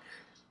what?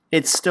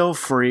 It's still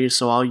free.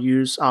 So I'll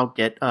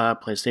get a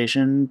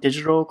PlayStation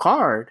digital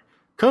code.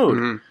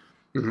 Couldn't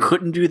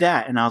do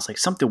that. And I was like,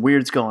 something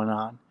weird's going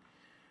on.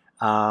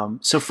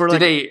 So for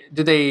like,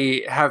 did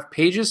they have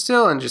pages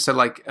still and just said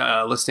like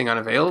listing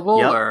unavailable?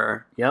 Yep.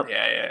 Or yep.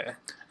 Yeah.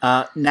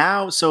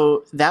 Now,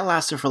 so that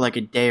lasted for like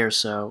a day or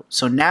so.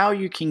 So now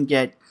you can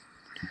get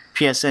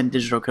PSN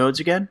digital codes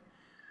again.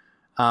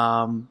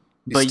 But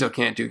you still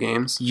can't do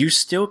games. You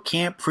still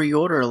can't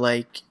pre-order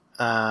like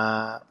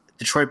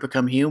Detroit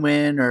Become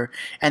Human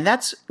and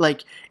that's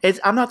like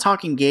I'm not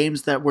talking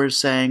games that we're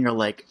saying are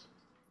like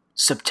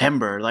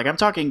September. Like I'm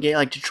talking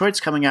like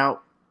Detroit's coming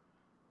out.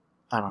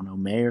 I don't know,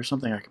 May or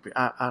something.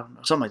 I don't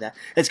know, something like that.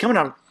 It's coming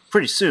out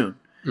pretty soon.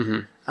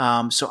 So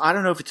I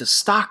don't know if it's a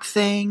stock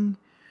thing.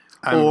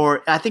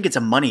 Or I think it's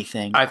a money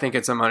thing. I think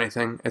it's a money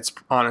thing. It's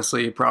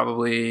honestly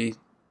probably...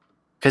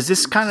 Because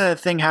this kind of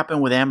thing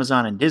happened with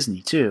Amazon and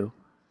Disney, too.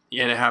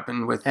 Yeah, and it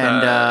happened with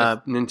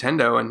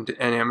Nintendo and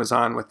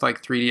Amazon with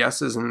like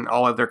 3DSs, and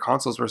all of their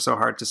consoles were so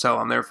hard to sell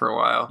on there for a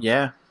while.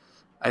 Yeah.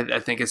 I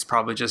think it's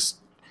probably just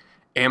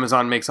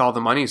Amazon makes all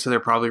the money, so they're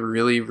probably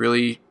really,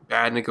 really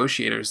bad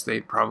negotiators.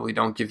 They probably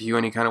don't give you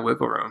any kind of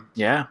wiggle room.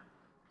 Yeah.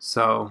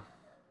 So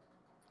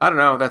I don't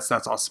know. That's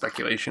all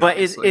speculation. But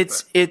it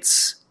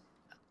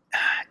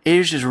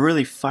is just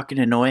really fucking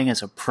annoying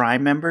as a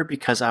Prime member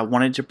because I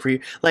wanted to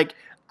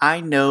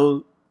I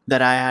know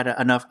that I had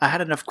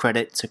enough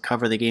credit to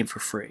cover the game for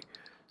free,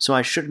 so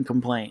I shouldn't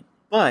complain.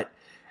 But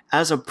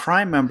as a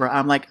Prime member,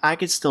 I'm like, I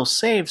could still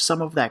save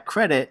some of that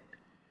credit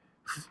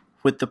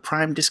with the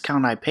Prime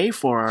discount I pay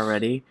for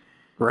already.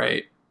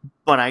 Right.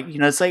 But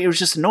it's like, it was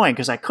just annoying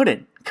because I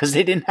couldn't, because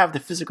they didn't have the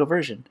physical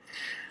version.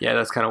 Yeah,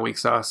 that's kind of weak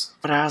sauce.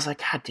 But I was like,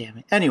 God damn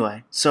it.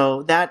 Anyway,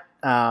 so that's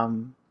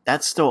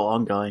still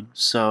ongoing.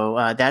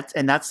 So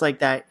that's like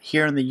that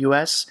here in the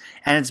US,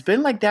 and it's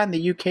been like that in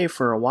the UK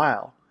for a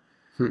while.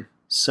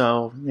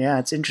 So yeah,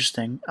 it's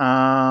interesting.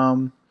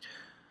 So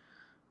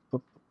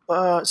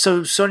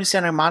Sony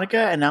Santa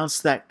Monica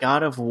announced that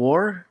God of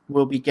War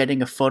will be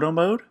getting a photo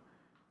mode,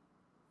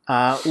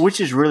 which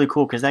is really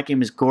cool because that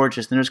game is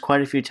gorgeous. And there's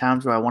quite a few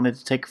times where I wanted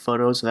to take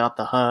photos without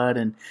the HUD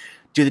and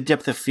do the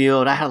depth of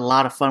field. I had a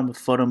lot of fun with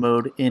photo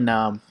mode in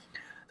The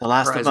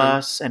Last of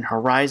Us and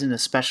Horizon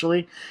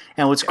especially.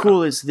 And what's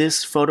cool is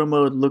this photo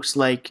mode looks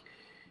like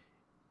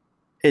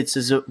it's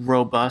as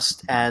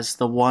robust as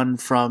the one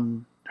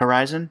from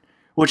Horizon,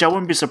 which I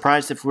wouldn't be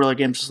surprised if Guerrilla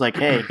Games was like,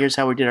 hey, here's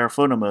how we did our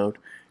photo mode.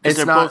 Because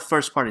they're both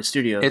first-party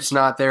studios. It's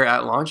not there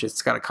at launch.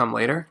 It's got to come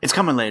later. It's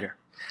coming later.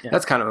 Yeah.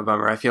 That's kind of a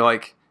bummer. I feel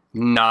like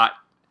not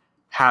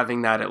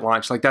having that at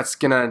launch, like that's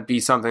going to be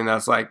something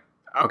that's like,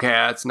 okay,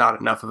 that's not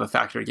enough of a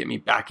factor to get me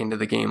back into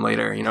the game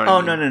later. You know what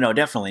I mean? No,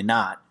 definitely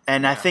not.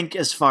 And I think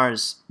as far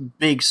as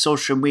big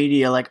social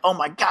media, like, oh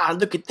my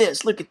God, look at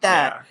this, look at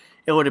that,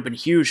 it would have been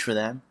huge for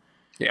them.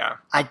 Yeah.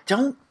 I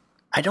don't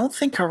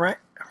think I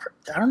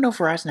don't know if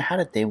Horizon had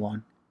it day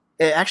one.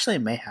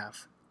 It may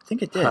have. I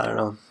think it did. I don't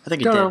know. I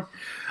think it did.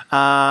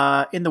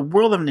 In the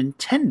world of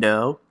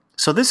Nintendo,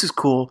 so this is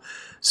cool.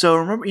 So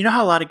remember, you know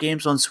how a lot of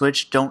games on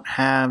Switch don't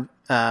have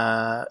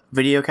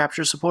video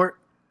capture support?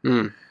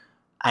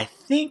 I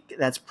think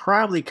that's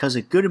probably because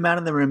a good amount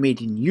of them are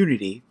made in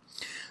Unity.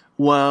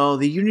 Well,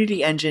 the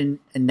Unity engine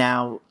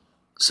now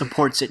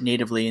supports it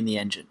natively in the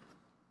engine.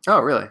 Oh,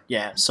 really?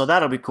 Yeah, so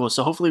that'll be cool.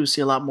 So hopefully we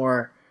see a lot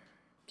more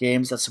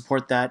games that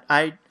support that.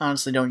 I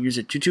honestly don't use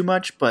it too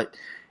much, but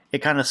it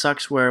kind of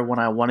sucks where when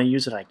I want to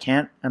use it, I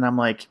can't. And I'm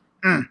like,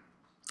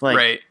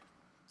 right.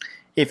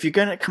 If you're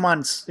gonna come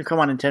on,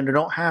 Nintendo,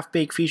 don't have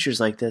big features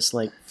like this.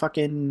 Like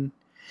fucking,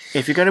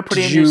 if you're gonna put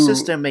it in your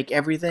system, make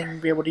everything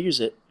be able to use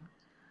it.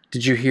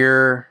 Did you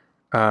hear?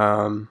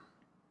 Did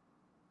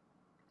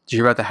you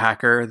hear about the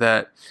hacker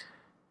that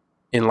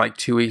in like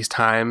 2 weeks'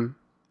 time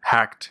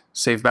hacked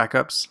save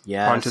backups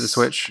onto the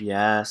Switch?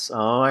 Yes.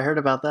 Oh, I heard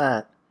about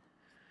that.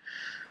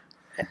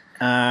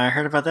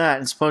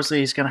 And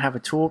supposedly he's gonna have a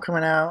tool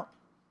coming out.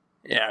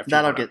 Yeah,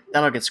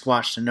 that'll get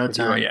squashed in no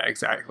time. Yeah,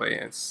 exactly.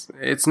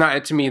 It's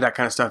not, to me, that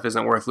kind of stuff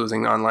isn't worth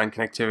losing online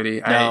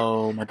connectivity.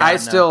 No, my God, I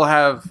still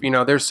have,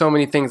 there's so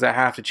many things that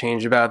have to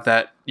change about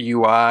that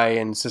UI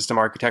and system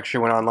architecture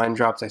when online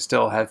drops. I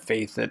still have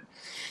faith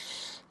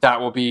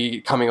that will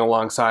be coming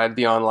alongside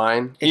the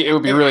online. It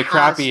would be really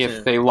crappy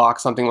if they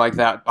lock something like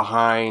that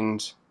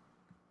behind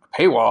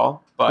a paywall.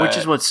 Which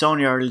is what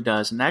Sony already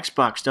does, and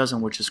Xbox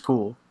doesn't, which is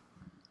cool.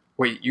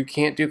 Wait, you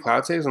can't do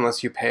cloud saves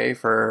unless you pay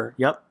for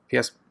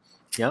PS.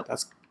 Yep,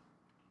 that's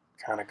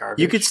kind of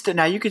garbage. You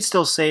could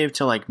still save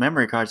to like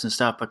memory cards and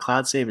stuff, but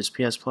cloud save is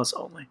PS Plus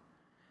only.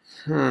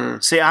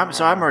 See,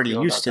 I'm already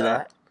used to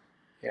that.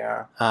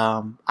 Yeah.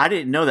 I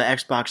didn't know that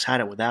Xbox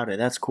had it without it.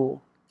 That's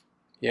cool.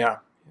 Yeah,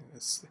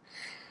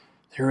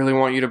 they really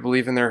want you to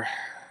believe in their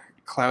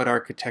cloud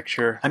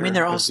architecture. I mean, it's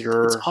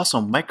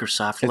also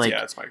Microsoft.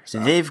 It's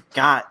Microsoft. They've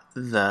got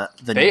the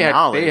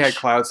knowledge. They had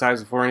cloud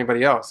saves before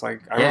anybody else.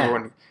 Like I remember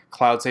when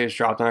cloud saves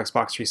dropped on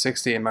Xbox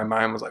 360, and my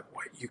mind was like,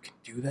 "What? You can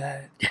do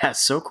that?" Yeah, it's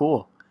so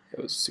cool.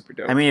 It was super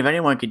dope. I mean, if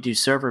anyone could do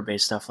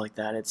server-based stuff like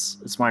that, it's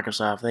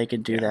Microsoft. They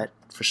could do that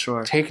for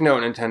sure. Take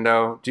note,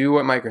 Nintendo. Do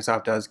what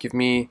Microsoft does. Give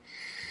me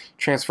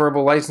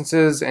transferable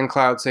licenses and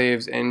cloud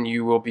saves, and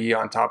you will be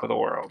on top of the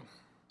world.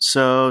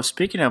 So,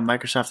 speaking of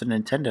Microsoft and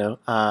Nintendo,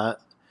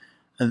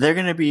 they're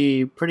going to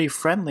be pretty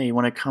friendly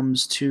when it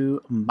comes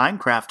to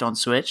Minecraft on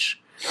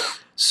Switch.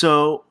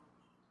 So,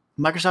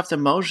 Microsoft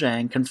and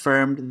Mojang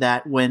confirmed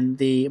that when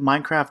the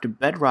Minecraft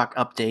Bedrock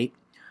update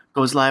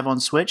goes live on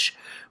Switch,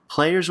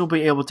 players will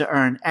be able to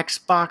earn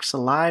Xbox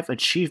Live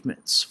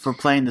achievements for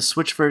playing the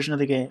Switch version of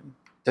the game.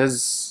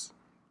 Does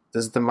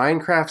the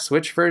Minecraft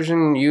Switch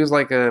version use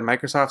like a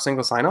Microsoft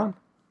single sign-on?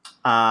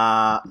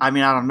 I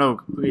mean, I don't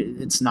know.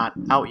 It's not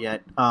out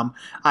yet.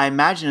 I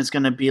imagine it's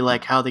going to be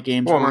like how the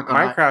games work on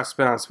Minecraft's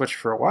been on Switch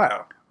for a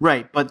while.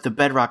 Right, but the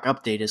Bedrock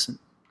update isn't.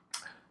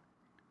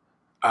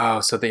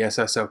 Oh, so the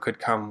SSO could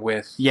come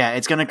with... Yeah,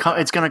 it's gonna come.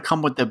 It's gonna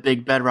come with the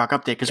big Bedrock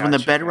update because when the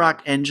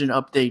Bedrock engine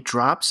update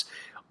drops,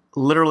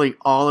 literally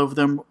all of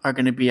them are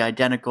going to be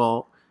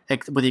identical,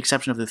 with the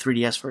exception of the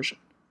 3DS version.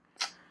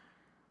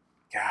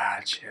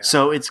 Gotcha.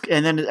 So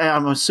and then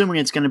I'm assuming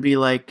it's going to be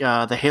like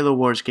the Halo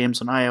Wars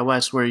games on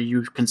iOS, where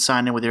you can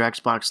sign in with your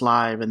Xbox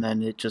Live, and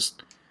then it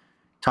just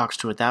talks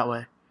to it that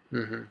way,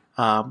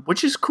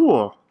 which is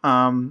cool.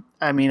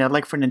 I mean, I'd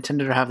like for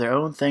Nintendo to have their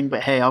own thing,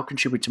 but hey, I'll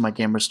contribute to my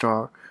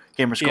Gamerscore on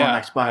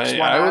Xbox.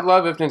 I would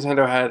love if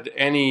Nintendo had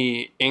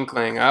any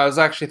inkling. I was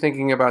actually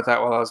thinking about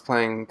that while I was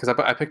playing, because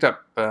I picked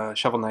up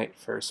Shovel Knight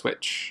for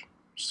Switch.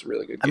 It's a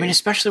really good game. I mean,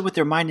 especially with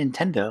their My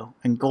Nintendo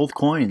and gold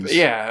coins.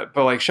 Yeah,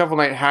 but like Shovel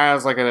Knight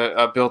has like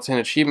a built-in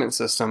achievement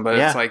system, but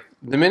it's like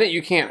the minute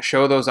you can't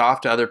show those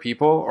off to other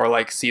people or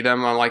like see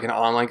them on like an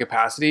online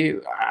capacity,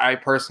 I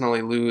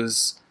personally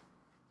lose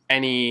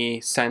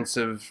any sense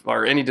of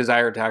or any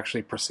desire to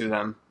actually pursue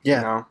them. Yeah,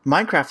 you know?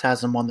 Minecraft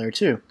has them on there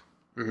too.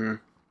 Mm-hmm.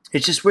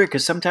 It's just weird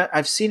because sometimes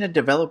I've seen a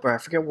developer, I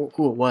forget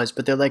who it was,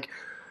 but they're like,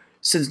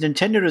 since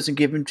Nintendo doesn't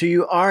give them to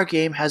you, our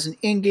game has an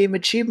in-game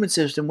achievement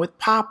system with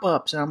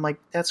pop-ups. And I'm like,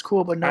 that's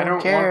cool, but no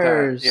one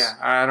cares. Yeah,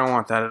 I don't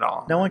want that at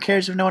all. No one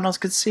cares if no one else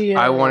could see it.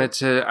 I wanted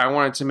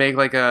to make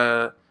like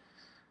a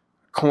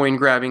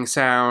coin-grabbing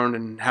sound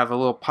and have a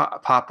little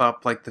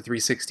pop-up like the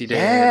 360 did.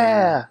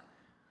 Yeah.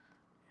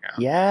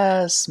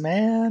 Yes,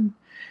 man.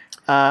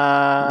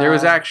 There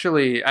was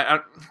actually, I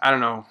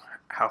don't know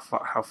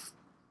how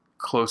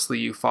closely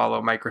you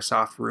follow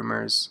Microsoft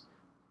rumors,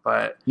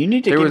 but you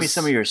need to give me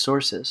some of your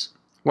sources.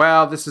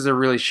 Well, this is a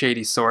really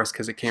shady source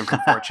because it came from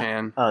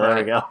 4chan. Oh, there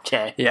we go.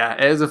 Okay. Yeah,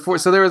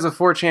 so there was a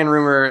 4chan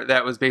rumor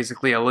that was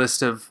basically a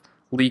list of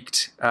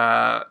leaked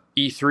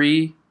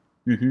E3,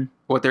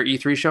 what their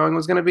E3 showing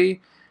was going to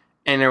be,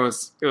 and it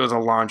was a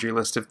laundry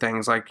list of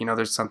things like,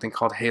 there's something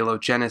called Halo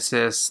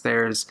Genesis.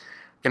 There's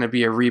going to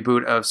be a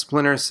reboot of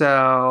Splinter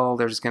Cell.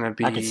 There's going to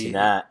be I can see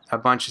that. a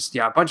bunch of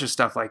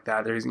stuff like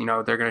that. There's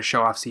they're going to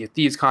show off Sea of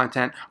Thieves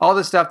content, all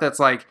this stuff that's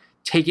like,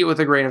 take it with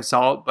a grain of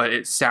salt, but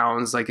it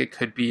sounds like it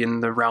could be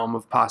in the realm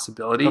of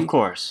possibility. Of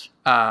course.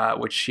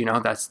 Which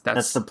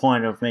that's the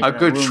point of making a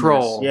good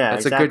troll. Yeah,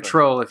 that's exactly. a good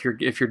troll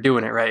if you're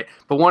doing it right.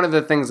 But one of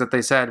the things that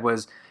they said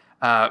was,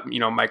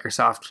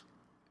 Microsoft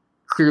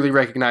clearly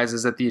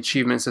recognizes that the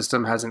achievement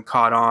system hasn't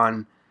caught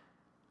on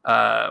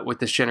with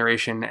this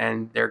generation,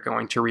 and they're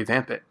going to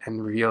revamp it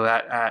and reveal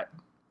that at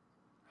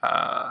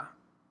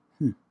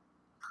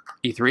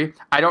E3.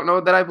 I don't know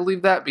that I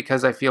believe that,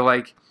 because I feel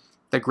like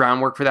the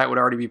groundwork for that would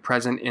already be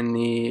present in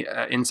the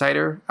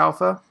Insider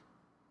Alpha,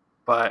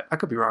 but I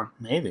could be wrong.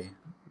 Maybe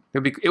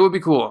it would be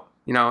cool.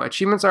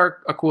 Achievements are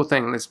a cool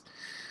thing.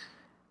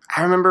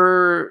 I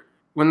remember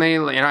when I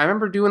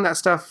remember doing that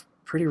stuff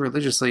pretty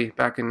religiously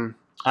back in.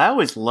 I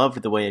always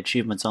loved the way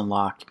achievements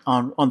unlock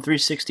on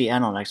 360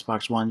 and on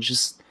Xbox One.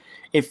 Just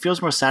it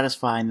feels more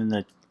satisfying than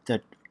the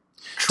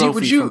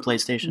trophy from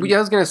PlayStation. Yeah, I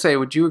was gonna say,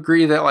 would you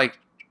agree that like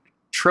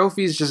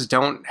trophies just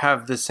don't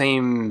have the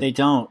same? They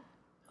don't.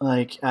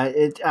 Like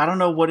I don't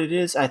know what it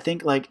is. I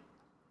think I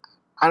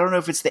don't know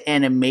if it's the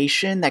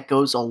animation that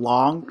goes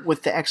along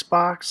with the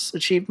Xbox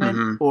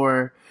achievement,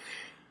 or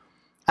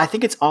I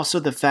think it's also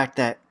the fact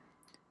that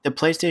the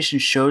PlayStation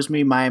shows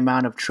me my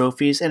amount of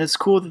trophies, and it's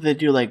cool that they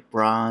do like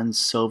bronze,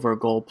 silver,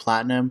 gold,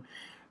 platinum,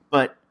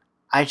 but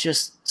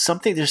there's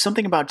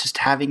something about just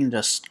having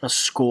a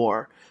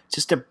score,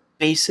 just a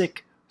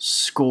basic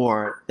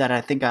score that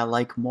I think I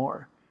like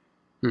more.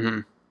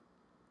 I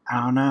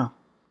don't know.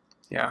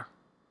 Yeah.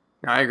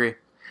 No, I agree,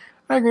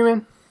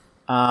 man.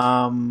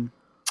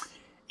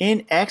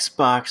 In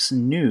Xbox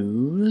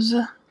news,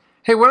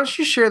 hey, why don't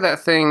you share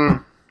that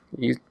thing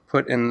you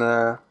put in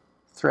the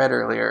thread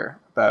earlier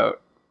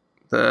about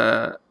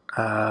the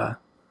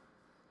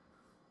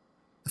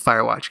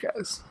Firewatch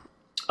guys?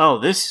 Oh,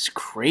 this is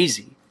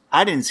crazy.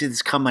 I didn't see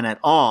this coming at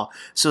all.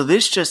 So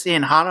this just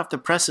in, hot off the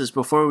presses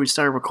before we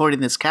started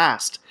recording this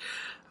cast.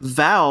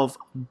 Valve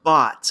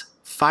bought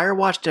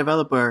Firewatch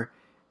developer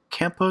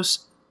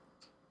Campos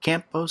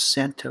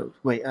Santos.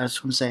 Wait, I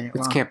was saying it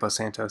wrong. It's Campos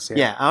Santos, yeah.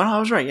 Yeah, I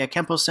was right. Yeah,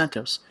 Campos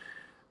Santos.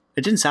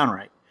 It didn't sound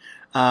right.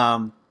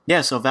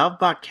 So Valve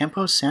bought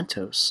Campos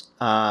Santos.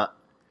 Very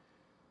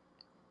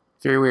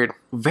weird.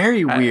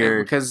 Very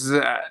weird. Because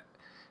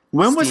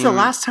when was the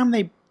last time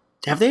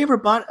have they ever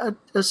bought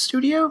a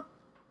studio?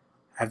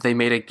 Have they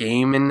made a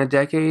game in a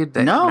decade?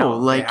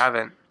 No, they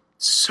haven't.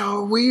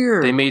 So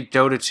weird. They made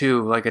Dota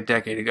 2 like a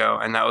decade ago,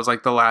 and that was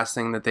like the last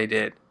thing that they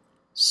did.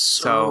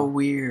 So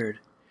weird.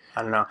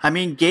 I don't know. I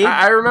mean, Gabe.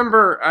 I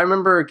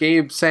remember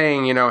Gabe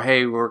saying,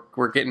 hey,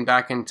 we're getting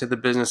back into the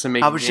business of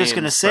making. I was just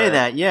gonna say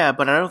that, yeah,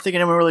 but I don't think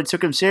anyone really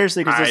took him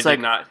seriously because it's like,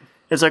 not.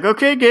 It's like,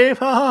 okay, Gabe,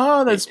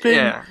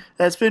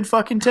 that's been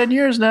fucking 10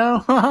 years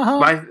now.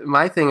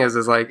 my thing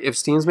is like, if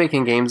Steam's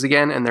making games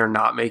again and they're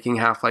not making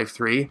Half-Life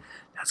 3,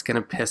 that's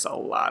gonna piss a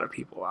lot of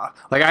people off.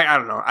 Like I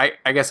don't know.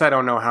 I guess I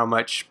don't know how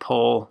much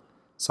pull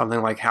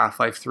something like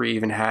Half-Life 3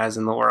 even has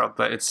in the world,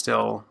 but it's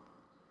still.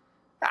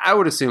 I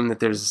would assume that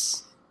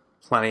there's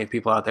plenty of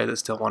people out there that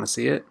still want to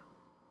see it.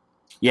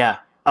 Yeah,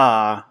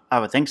 I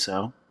would think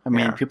so. I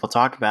mean, people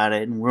talk about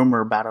it and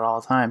rumor about it all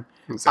the time.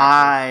 Exactly.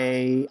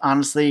 I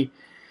honestly,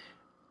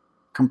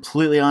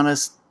 completely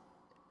honest,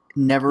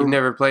 never You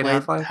never played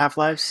Half-Life?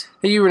 Half-Lives.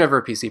 You were never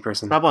a PC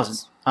person. I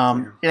wasn't.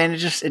 And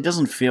it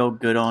doesn't feel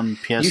good on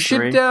PS3. You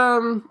should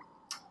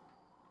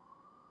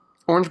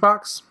Orange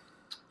Box.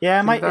 Yeah,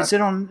 I might.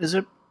 Is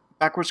it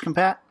backwards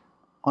compat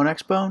on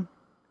Xbone?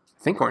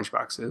 I think Orange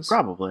Box is.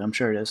 Probably, I'm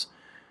sure it is.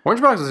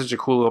 Orange Box was such a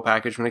cool little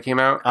package when it came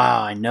out. Oh,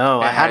 I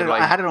know. I had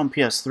it on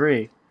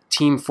PS3.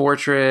 Team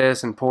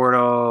Fortress and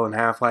Portal and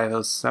Half-Life.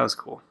 That was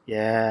cool.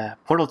 Yeah,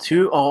 Portal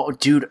 2. Oh,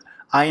 dude,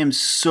 I am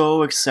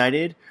so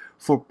excited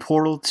for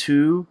Portal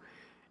 2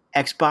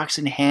 Xbox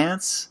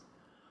Enhance.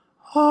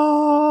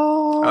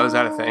 Oh, is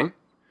that a thing?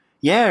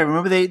 Yeah,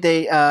 remember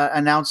they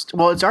announced.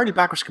 Well, it's already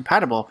backwards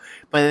compatible,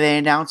 but they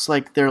announced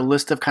like their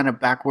list of kind of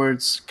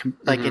backwards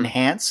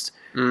enhanced.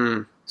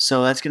 Mm.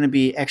 So that's going to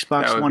be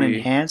Xbox One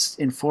enhanced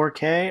in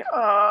 4K.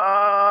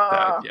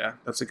 Yeah,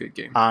 that's a good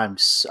game. I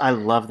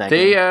love that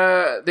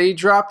game. They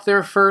dropped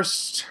their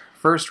first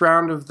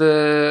round of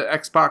the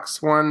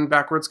Xbox One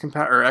backwards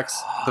compatible or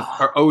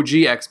OG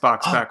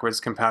Xbox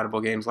backwards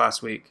compatible games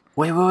last week.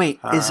 Wait.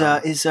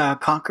 Is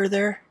Conquer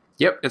there?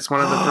 Yep, it's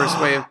one of the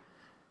first wave.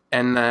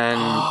 And then,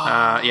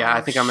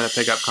 I think I'm going to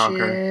pick up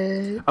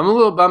Conquer. I'm a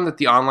little bummed that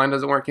the online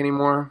doesn't work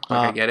anymore.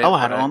 I get it. Oh, it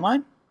had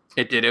online?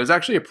 It did. It was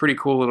actually a pretty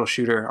cool little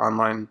shooter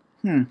online.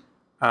 I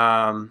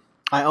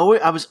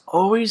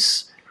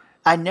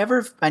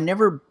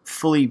never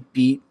fully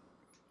beat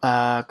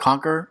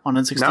Conquer on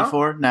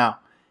N64. No.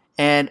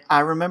 And I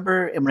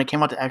remember when it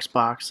came out to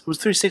Xbox, it was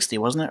 360,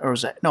 wasn't it? Or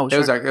was it? No, it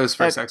was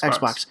first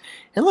Xbox.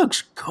 It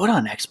looks good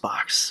on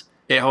Xbox.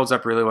 It holds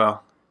up really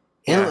well.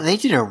 They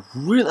did a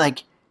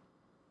really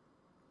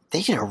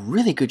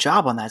good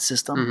job on that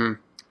system. Mm-hmm.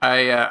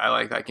 I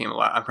like that game a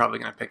lot. I'm probably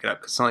going to pick it up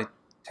because it's only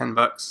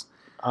 $10.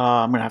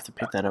 I'm going to have to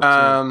pick that up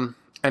too.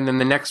 And then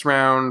the next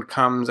round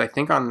comes, I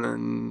think, on the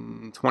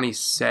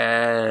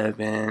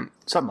 27th.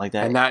 Something like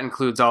that. And that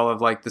includes all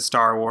of like the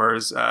Star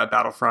Wars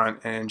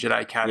Battlefront and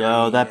Jedi Academy.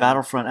 Yo, that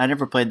Battlefront, I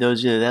never played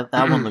those either.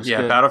 That one looks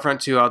good. Yeah,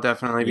 Battlefront 2 I'll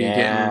definitely be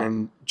getting.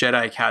 And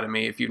Jedi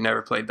Academy, if you've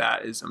never played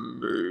that, is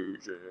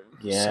amazing.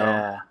 Yeah.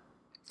 So,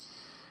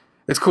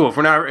 it's cool. If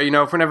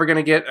we're never going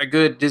to get a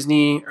good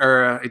Disney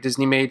or a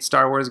Disney-made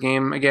Star Wars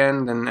game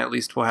again, then at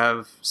least we'll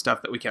have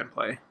stuff that we can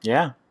play.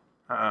 Yeah.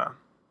 But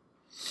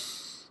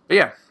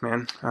yeah,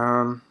 man.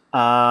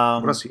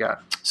 What else you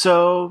got?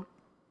 So,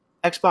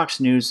 Xbox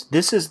news.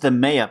 This is the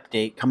May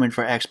update coming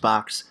for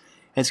Xbox.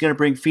 It's going to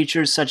bring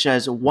features such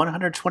as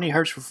 120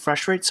 Hz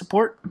refresh rate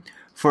support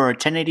for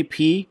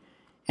 1080p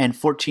and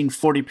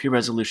 1440p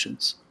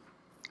resolutions,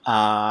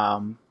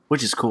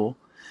 which is cool.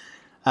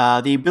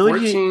 The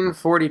ability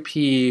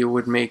 1440p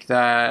would make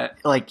that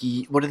like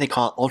what do they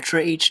call it?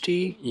 Ultra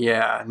HD?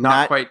 Yeah,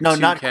 not quite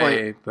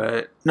 2K,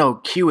 but no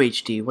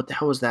QHD. What the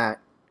hell was that?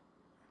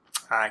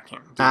 I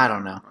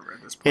don't know.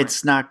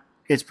 It's not.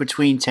 It's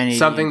between 1080.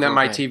 Something that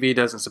my TV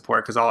doesn't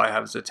support because all I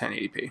have is a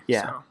 1080p.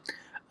 Yeah.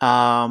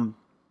 So.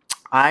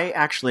 I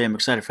actually am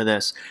excited for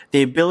this.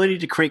 The ability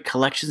to create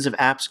collections of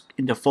apps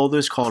into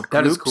folders called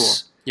groups. That is cool.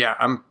 Yeah,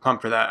 I'm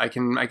pumped for that. I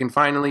can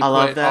finally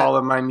put all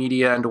of my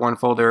media into one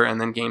folder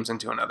and then games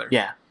into another.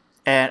 Yeah,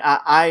 and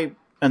I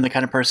am the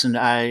kind of person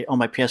on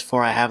my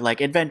PS4 I have like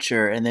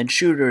adventure and then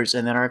shooters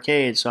and then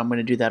arcade. So I'm going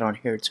to do that on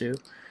here too.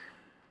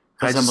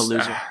 Because I'm a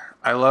loser.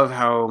 I love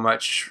how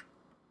much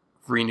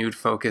renewed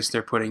focus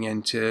they're putting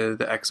into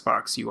the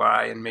Xbox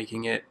UI and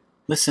making it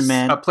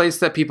a place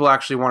that people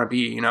actually want to be.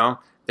 You know,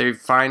 they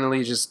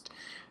finally just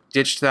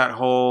ditched that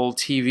whole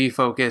TV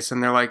focus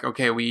and they're like,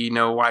 okay, we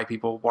know why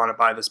people want to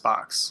buy this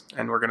box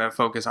and we're going to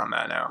focus on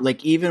that now.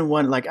 Like even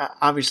when, like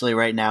obviously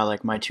right now,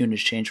 like my tune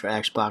has changed for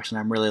Xbox and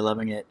I'm really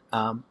loving it.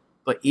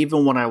 But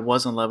even when I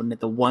wasn't loving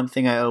it, the one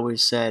thing I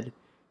always said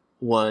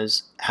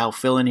was how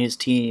Phil and his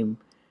team,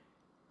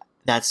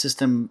 that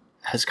system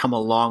has come a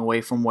long way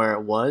from where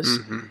it was.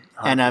 Mm-hmm.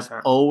 And I've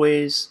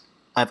always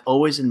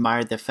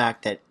admired the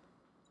fact that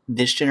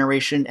this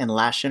generation and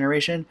last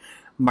generation,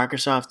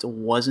 Microsoft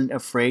wasn't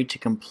afraid to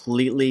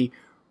completely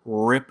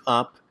rip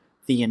up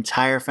the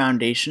entire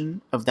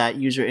foundation of that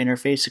user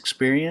interface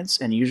experience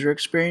and user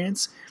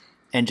experience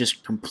and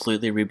just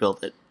completely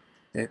rebuild it.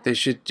 What they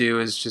should do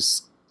is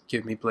just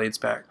give me Blades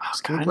back. Oh,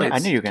 God, I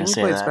knew you were going to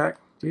say Blades that. Back,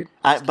 dude.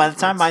 By the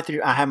time I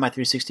had my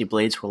 360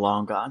 Blades were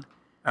long gone.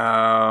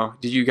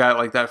 Did you got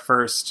like that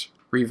first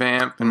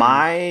revamp?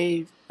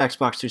 My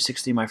Xbox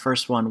 360, my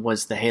first one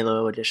was the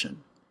Halo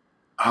edition.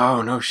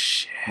 Oh no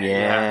shit!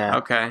 Yeah.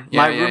 Okay.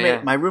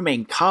 Yeah, my roommate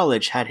in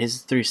college had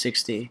his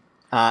 360,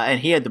 and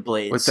he had the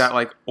Blades. With that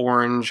like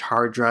orange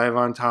hard drive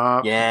on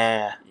top.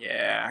 Yeah.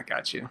 Yeah, I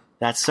got you.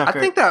 That sucker.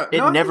 I think that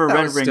never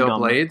was still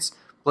Blades.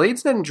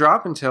 Blades didn't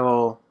drop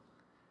until.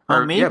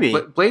 Maybe.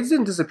 Yeah, Blades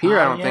didn't disappear.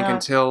 I don't think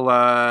until.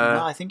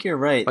 No, I think you're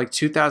right. Like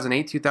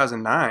 2008,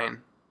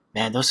 2009.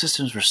 Man, those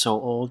systems were so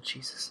old.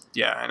 Jesus.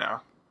 Yeah, I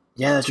know.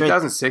 Yeah, that's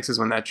 2006 is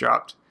when that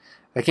dropped.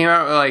 That came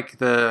out like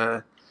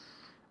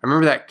I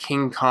remember that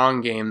King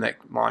Kong game that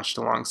launched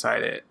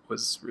alongside it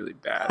was really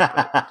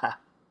bad. But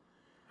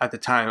at the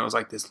time, it was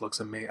like, this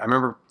looks amazing. I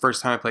remember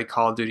first time I played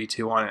Call of Duty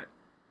 2 on it.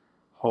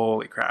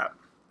 Holy crap.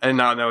 I did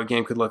not know a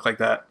game could look like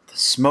that. The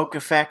smoke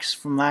effects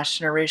from last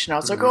generation. I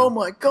was like, oh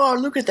my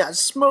god, look at that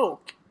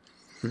smoke.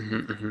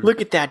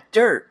 Look at that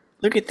dirt.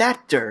 Look at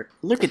that dirt.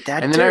 Look at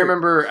that. And then I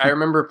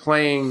remember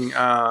playing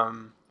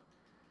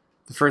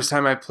the first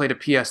time I played a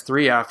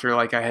PS3 after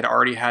like I had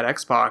already had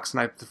Xbox,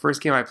 and the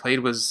first game I played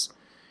was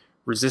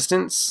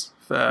Resistance.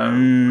 Fall,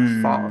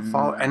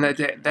 and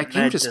that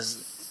game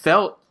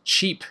felt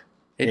cheap.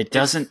 It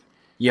doesn't.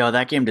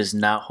 That game does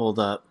not hold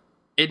up.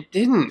 It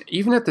didn't,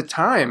 even at the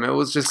time. It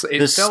was just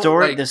the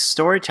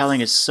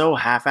storytelling is so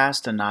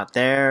half-assed and not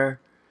there.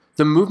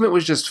 The movement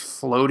was just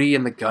floaty,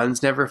 and the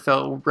guns never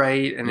felt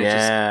right. And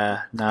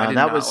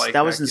that was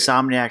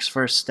Insomniac's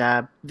first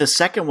stab. The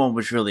second one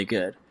was really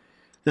good.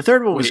 The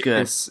third one was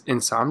good.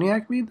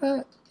 Insomniac made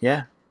that?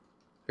 Yeah.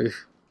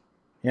 Oof.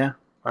 Yeah.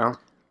 Well,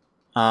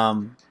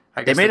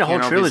 they made a whole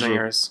trilogy.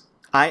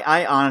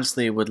 I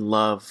honestly would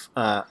love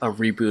a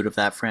reboot of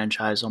that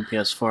franchise on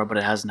PS4, but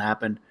it hasn't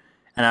happened.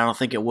 And I don't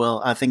think it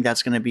will. I think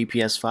that's going to be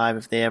PS5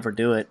 if they ever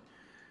do it.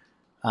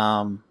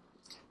 And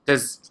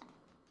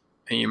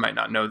you might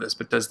not know this,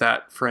 but does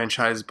that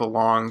franchise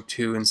belong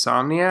to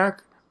Insomniac,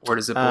 or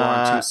does it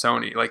belong to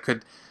Sony? Like,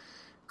 could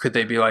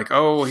they be like,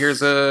 oh,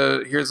 here's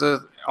a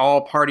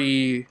all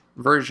party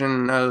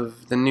version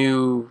of the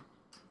new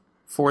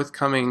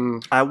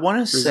forthcoming? I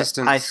want to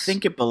say I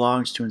think it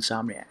belongs to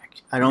Insomniac.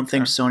 I don't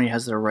think Sony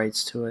has the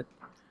rights to it.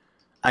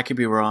 I could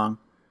be wrong.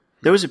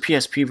 There was a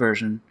PSP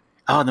version.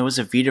 Oh, and there was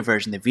a Vita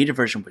version. The Vita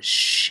version was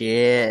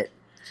shit.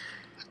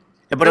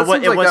 But it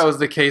seems like that was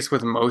the case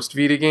with most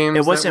Vita games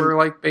that were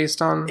like based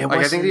on.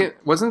 I think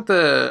wasn't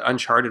the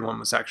Uncharted one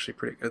was actually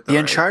pretty good. Though, the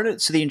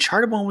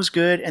Uncharted one was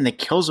good, and the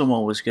Killzone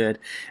one was good.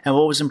 And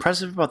what was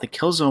impressive about the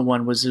Killzone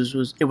one was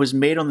it was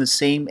made on the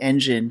same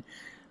engine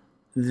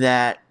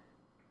that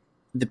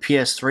the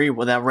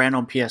PS3 that ran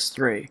on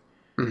PS3.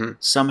 Mm-hmm.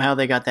 Somehow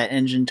they got that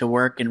engine to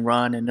work and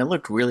run, and it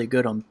looked really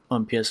good on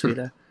PS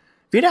Vita.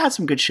 Vita had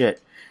some good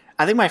shit.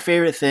 I think my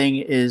favorite thing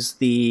is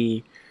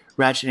the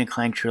Ratchet and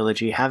Clank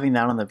trilogy. Having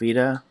that on the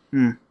Vita.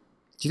 Do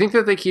you think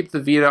that they keep the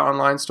Vita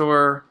online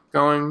store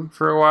going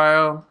for a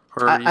while?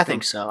 Or I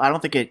think so. I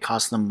don't think it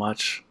costs them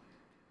much.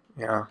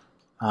 Yeah.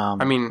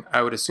 I mean,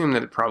 I would assume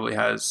that it probably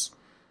has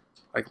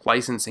like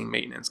licensing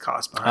maintenance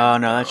costs behind it. Oh,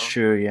 no, that's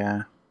true,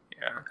 yeah.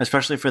 Yeah.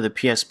 Especially for the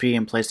PSP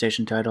and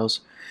PlayStation titles.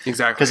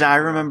 Exactly. Because I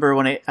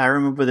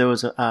remember there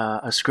was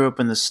a screw up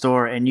in the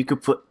store, and you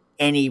could put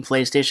any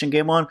PlayStation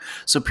game on,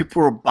 so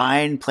people were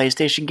buying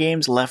PlayStation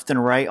games left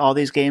and right. All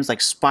these games like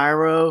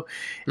Spyro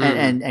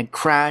and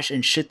Crash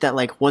and shit that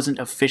like wasn't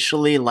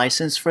officially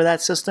licensed for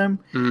that system,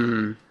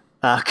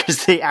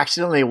 because they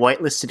accidentally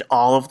whitelisted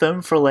all of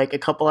them for like a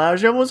couple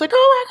hours. Everyone was like,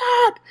 "Oh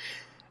my god!"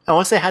 And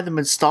once they had them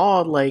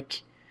installed,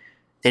 like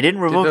they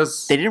didn't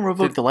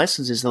revoke the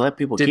licenses to let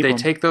people keep them. Did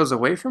they take those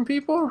away from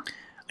people?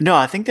 No,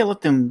 I think they let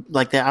them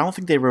like that. I don't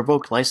think they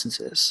revoked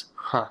licenses.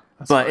 Huh.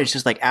 But funny. It's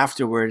just like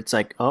afterward, it's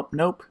like, oh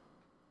nope.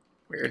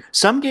 Weird.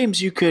 Some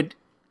games you could.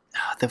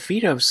 The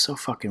Vita was so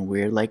fucking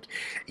weird. Like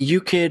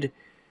you could,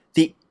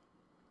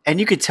 and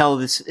you could tell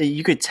this.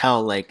 You could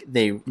tell like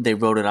they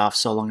wrote it off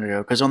so long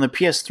ago, because on the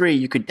PS3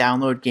 you could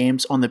download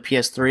games on the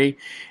PS3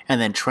 and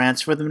then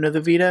transfer them to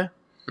the Vita.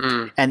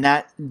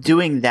 And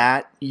doing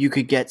that, you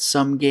could get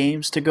some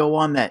games to go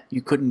on that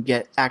you couldn't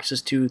get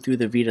access to through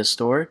the Vita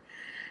store.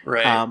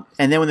 Right.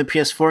 And then when the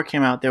PS4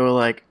 came out, they were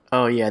like,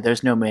 "Oh yeah,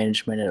 there's no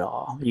management at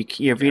all.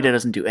 Your Vita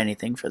doesn't do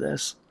anything for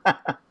this."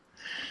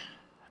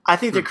 I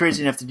think they're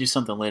crazy enough to do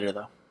something later,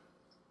 though.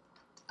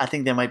 I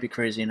think they might be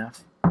crazy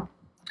enough.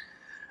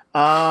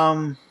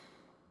 Let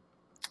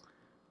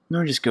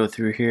me just go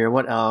through here.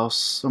 What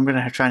else? I'm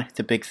gonna try and hit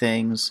the big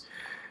things.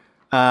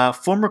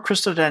 Former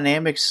Crystal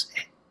Dynamics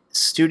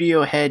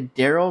studio head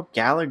Daryl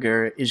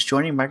Gallagher is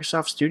joining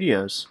Microsoft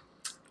Studios.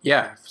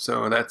 Yeah,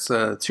 so that's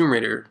Tomb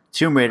Raider.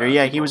 Tomb Raider,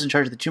 yeah, he was in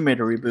charge of the Tomb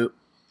Raider reboot.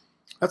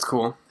 That's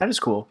cool. That is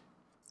cool.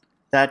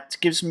 That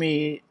gives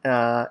me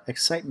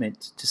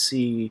excitement to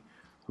see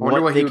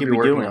what they could be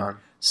doing on.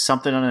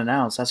 Something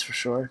unannounced, that's for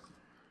sure.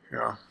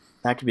 Yeah.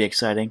 That could be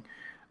exciting.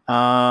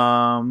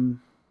 I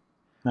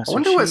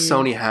wonder what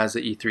Sony has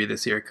at E3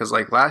 this year, because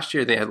like last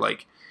year they had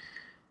like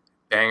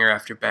banger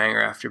after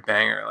banger after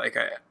banger. Like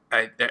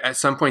I at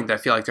some point I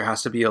feel like there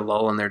has to be a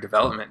lull in their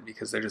development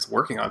because they're just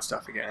working on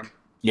stuff again.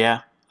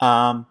 Yeah.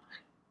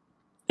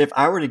 If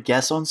I were to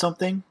guess on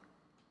something,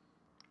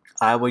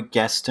 I would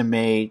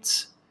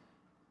guesstimate.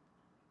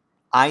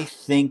 I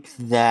think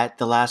that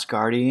the Last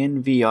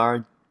Guardian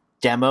VR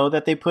demo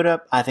that they put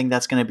up, I think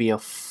that's going to be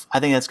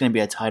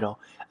a title.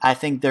 I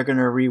think they're going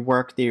to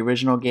rework the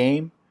original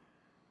game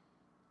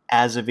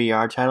as a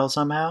VR title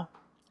somehow,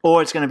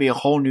 or it's going to be a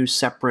whole new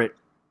separate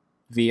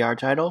VR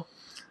title.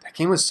 That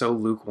game was so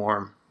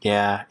lukewarm.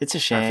 Yeah, it's a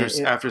shame.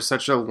 After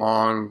such a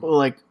long,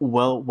 like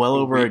well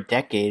over a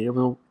decade,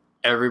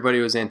 everybody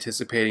was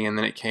anticipating, and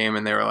then it came,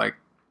 and they were like,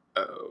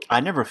 "Oh."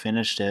 I never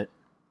finished it,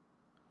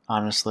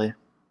 honestly.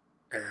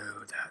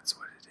 Oh, that's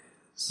what it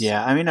is.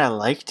 Yeah, I mean, I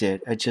liked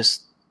it. I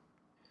just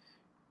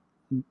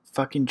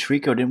fucking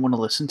Trico didn't want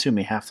to listen to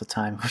me half the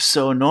time. It was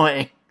so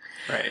annoying.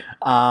 Right.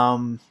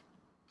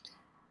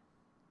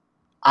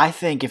 I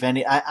think if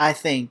any, I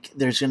think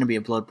there's going to be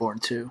a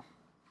Bloodborne 2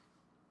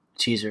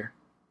 teaser.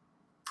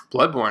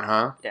 Bloodborne,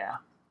 huh? Yeah.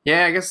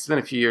 Yeah, I guess it's been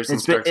a few years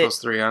since Dark Souls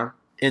 3, huh?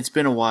 It's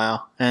been a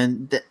while,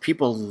 and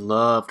people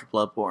loved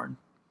Bloodborne.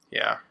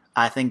 Yeah.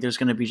 I think there's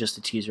going to be just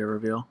a teaser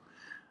reveal.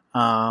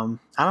 I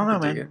don't know,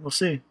 man. We'll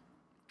see.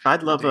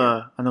 I'd love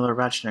another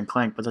Ratchet and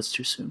Clank, but that's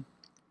too soon.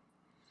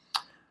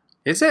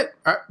 Is it?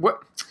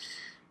 What?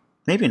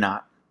 Maybe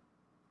not.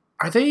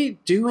 Are they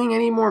doing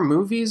any more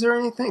movies or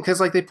anything? Because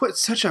like they put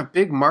such a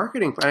big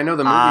marketing. I know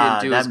the movie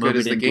didn't do as good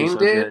as the game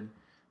did,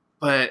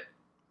 but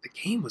the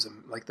game was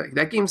like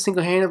that game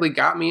single-handedly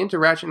got me into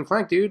Ratchet and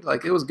Clank, dude.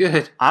 Like it was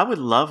good. I would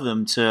love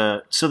them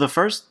to. So this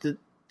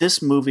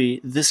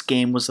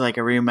game was like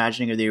a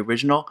reimagining of the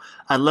original.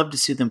 I'd love to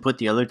see them put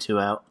the other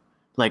two out,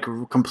 like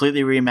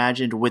completely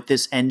reimagined with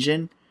this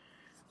engine.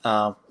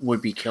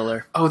 Would be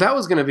killer. Oh, that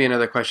was going to be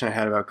another question I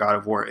had about God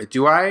of War.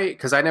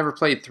 Because I never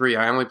played 3.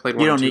 I only played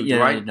 1 and 2. You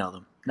don't need to know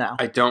them. No,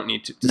 I don't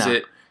need to.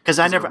 Because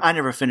I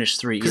never finished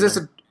 3. Because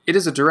it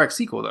is a direct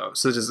sequel though.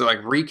 So does it like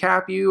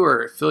recap you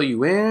or fill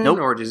you in,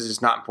 or is it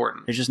just not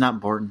important? It's just not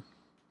important.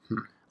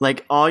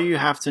 Like all you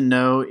have to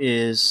know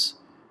is,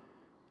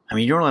 I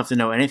mean, you don't have to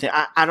know anything.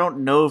 I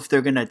don't know if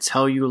they're gonna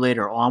tell you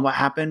later on what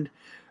happened,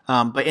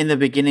 but in the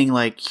beginning,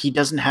 like he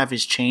doesn't have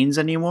his chains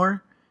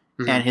anymore.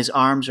 And his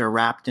arms are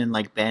wrapped in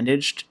like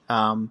bandaged.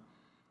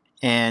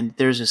 And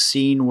there's a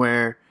scene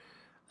where,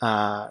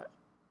 it's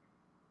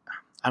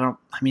not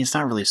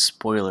really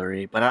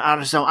spoilery, but I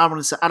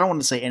don't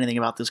want to say anything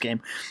about this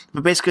game.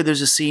 But basically,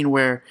 there's a scene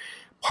where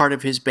part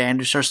of his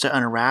bandage starts to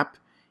unwrap,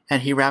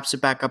 and he wraps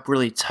it back up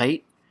really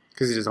tight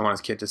because he doesn't want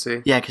his kid to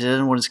see. Yeah, because he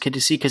doesn't want his kid to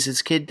see. Because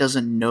his kid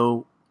doesn't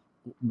know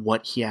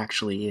what he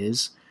actually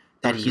is.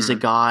 That he's a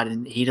god,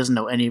 and he doesn't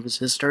know any of his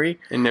history.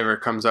 It never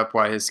comes up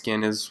why his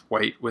skin is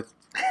white with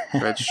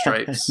red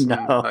stripes.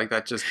 No. Like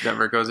that just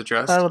never goes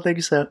addressed. I don't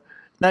think so.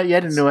 Not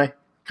yet, anyway.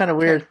 Kind of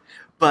weird.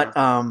 But,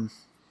 yeah,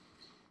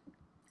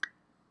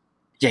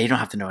 you don't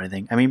have to know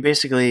anything. I mean,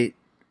 basically,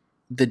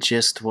 the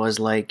gist was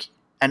like,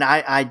 and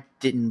I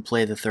didn't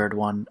play the third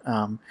one.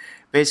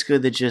 Basically,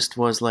 the gist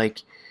was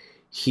like,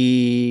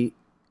 he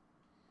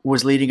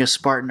was leading a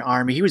Spartan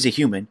army. He was a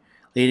human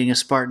leading a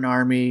Spartan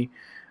army,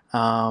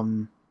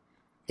 and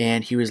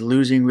he was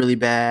losing really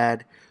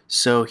bad.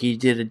 So he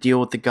did a deal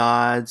with the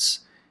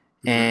gods,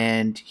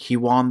 and he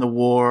won the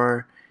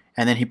war.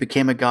 And then he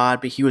became a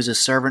god, but he was a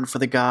servant for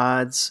the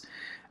gods.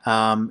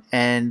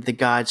 And the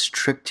gods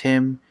tricked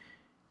him,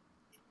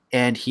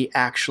 and he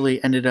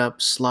actually ended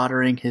up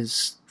slaughtering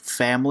his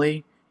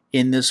family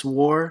in this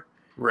war.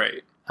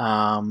 Right.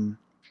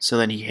 So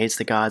then he hates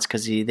the gods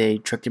because they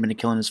tricked him into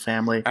killing his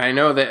family. I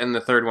know that in the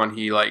third one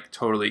he like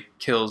totally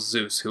kills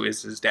Zeus, who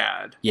is his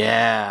dad.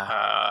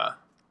 Yeah.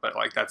 But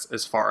like that's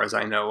as far as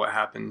I know what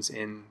happens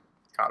in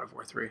God of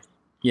War 3.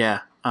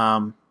 Yeah.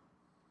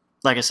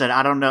 Like I said,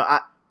 I don't know.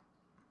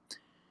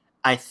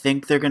 I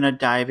think they're gonna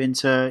dive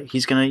into.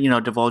 He's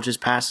gonna divulge his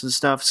past and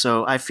stuff.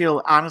 So I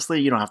feel honestly,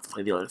 you don't have to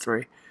play the other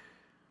 3.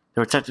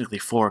 There were technically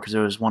 4 because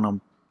there was one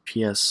on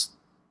PS.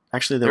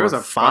 Actually, there was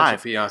a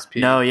 5.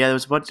 PSP. No, yeah, there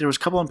was a bunch. There was a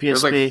couple on PSP. There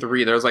was like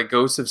 3. There was like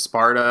Ghosts of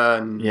Sparta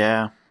and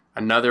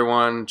another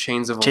one,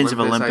 Chains of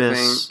Olympus, I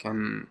think,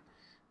 and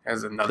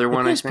there's another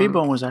one. The PSP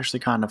one was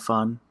actually kind of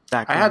fun.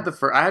 I had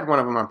one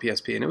of them on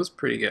PSP, and it was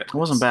pretty good. It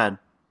wasn't bad.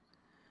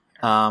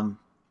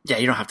 Yeah,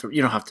 you don't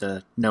have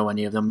to know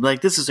any of them.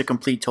 Like this is a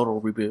complete total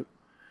reboot.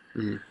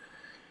 Mm-hmm.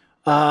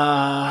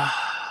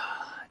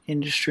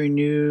 Industry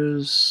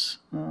news: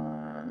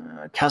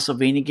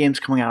 Castlevania games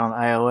coming out on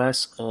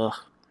iOS. Ugh.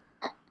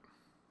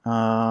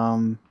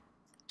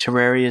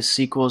 Terraria's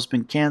sequel has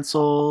been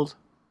canceled.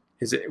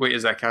 Is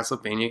that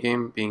Castlevania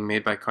game being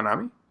made by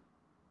Konami?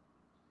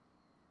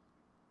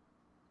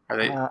 Are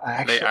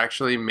they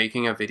actually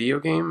making a video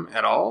game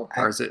at all,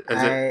 or is it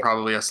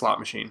probably a slot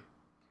machine?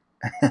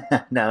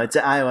 No, it's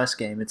an iOS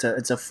game. It's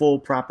a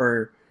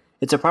proper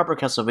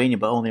Castlevania,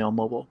 but only on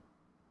mobile.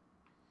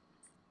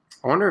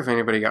 I wonder if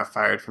anybody got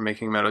fired for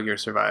making Metal Gear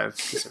Survive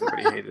because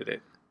everybody hated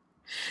it.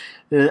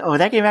 Oh,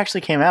 that game actually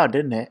came out,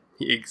 didn't it?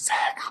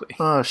 Exactly.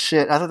 Oh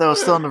shit! I thought that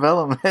was still in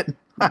development.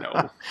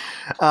 No.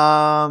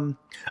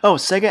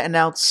 Sega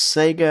announced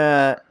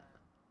Sega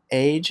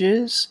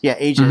Ages. Yeah,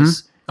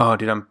 Ages. Mm-hmm. Oh,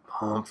 dude, I'm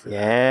pumped for that.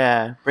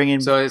 Yeah,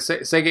 So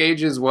Sega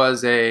Ages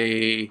was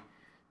a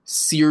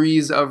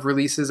series of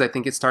releases. I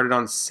think it started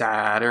on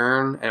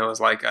Saturn, and it was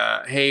like,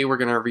 hey, we're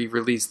gonna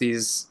re-release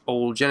these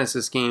old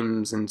Genesis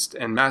games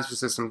and Master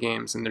System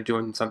games, and they're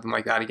doing something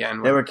like that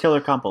again. They were killer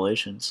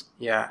compilations.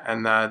 Yeah,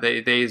 and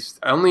they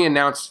only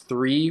announced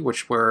 3,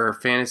 which were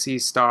Phantasy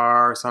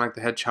Star, Sonic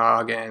the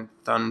Hedgehog, and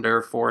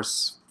Thunder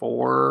Force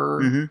 4.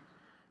 Mm-hmm.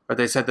 But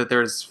they said that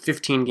there's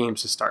 15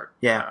 games to start.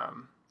 Yeah,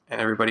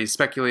 and everybody's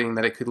speculating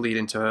that it could lead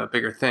into a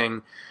bigger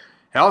thing.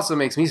 It also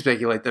makes me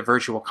speculate that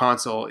Virtual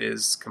Console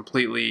is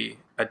completely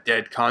a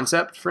dead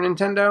concept for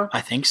Nintendo.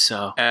 I think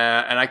so.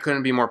 And I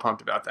couldn't be more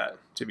pumped about that,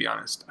 to be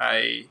honest.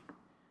 I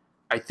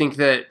think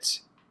that...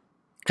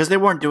 Because they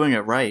weren't doing it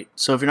right.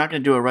 So if you're not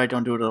going to do it right,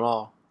 don't do it at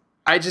all.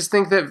 I just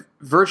think that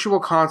Virtual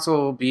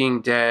Console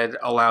being dead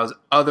allows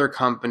other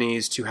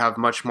companies to have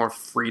much more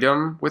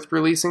freedom with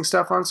releasing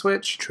stuff on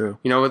Switch. True.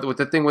 You know, with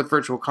the thing with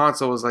Virtual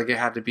Console was like it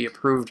had to be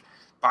approved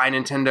by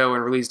Nintendo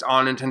and released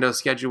on Nintendo's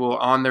schedule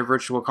on their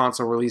Virtual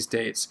Console release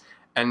dates.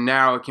 And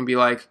now it can be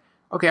like,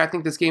 okay, I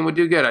think this game would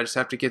do good. I just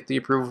have to get the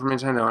approval from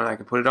Nintendo and I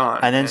can put it on.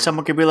 And then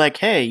someone could be like,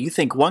 hey, you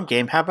think one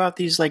game, how about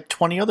these like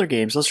 20 other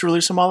games? Let's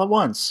release them all at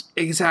once.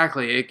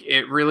 Exactly.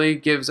 It really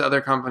gives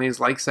other companies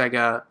like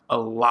Sega a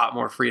lot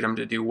more freedom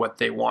to do what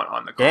they want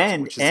on the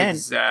console, which is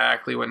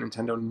exactly what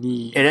Nintendo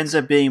needs. It ends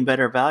up being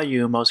better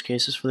value in most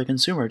cases for the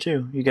consumer,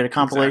 too. You get a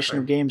compilation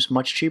of games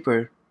much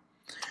cheaper.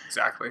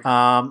 Exactly.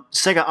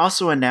 Sega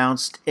also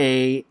announced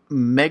a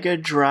Mega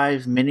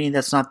Drive Mini.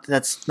 That's not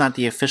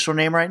the official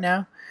name right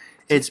now.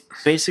 It's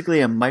basically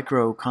a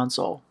micro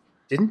console.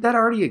 Didn't that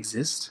already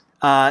exist?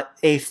 A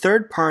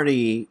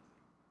third-party,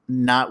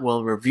 not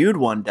well-reviewed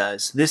one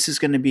does. This is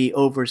going to be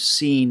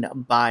overseen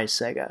by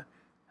Sega.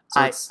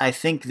 So I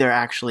think they're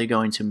actually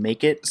going to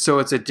make it. So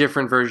it's a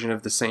different version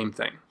of the same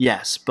thing.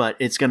 Yes, but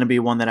it's going to be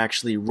one that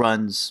actually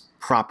runs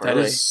properly. That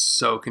is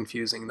so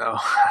confusing, though.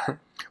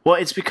 Well,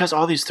 it's because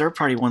all these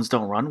third-party ones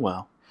don't run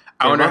well.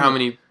 I wonder how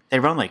many... They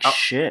run like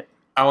shit.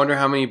 I wonder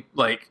how many,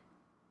 like,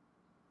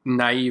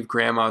 naive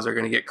grandmas are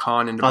going to get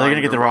conned into they're going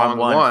to get the wrong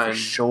one for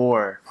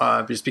sure.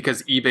 Just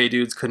because eBay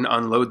dudes couldn't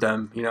unload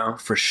them, you know?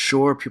 For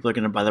sure, people are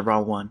going to buy the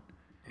wrong one.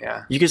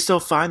 Yeah. You can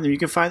still find them. You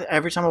can find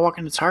every time I walk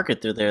into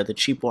Target, they're there, the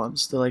cheap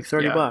ones. They're like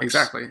 $30.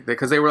 Exactly.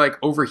 Because they were, like,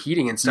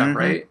 overheating and stuff,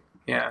 right?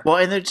 Yeah. Well,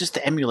 and just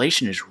the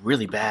emulation is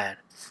really bad.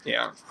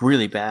 Yeah.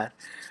 Really bad.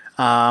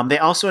 They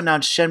also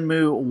announced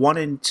Shenmue 1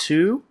 and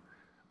 2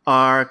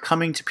 are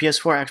coming to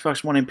PS4,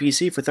 Xbox One, and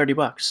PC for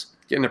 $30.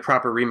 Getting a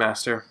proper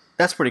remaster.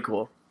 That's pretty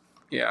cool.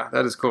 Yeah,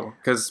 that is cool.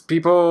 Because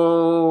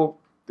people,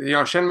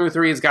 Shenmue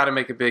 3 has got to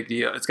make a big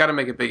deal. It's got to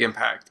make a big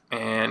impact.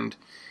 And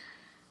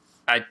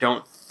I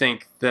don't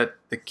think that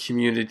the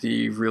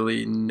community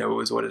really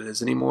knows what it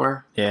is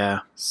anymore. Yeah.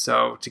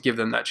 So to give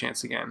them that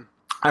chance again.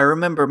 I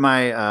remember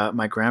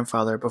my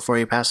grandfather, before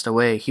he passed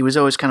away, he was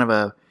always kind of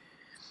a,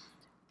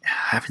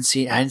 I hadn't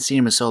seen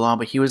him in so long,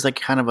 but he was like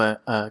kind of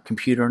a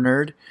computer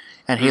nerd.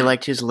 And he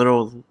liked his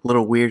little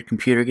weird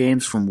computer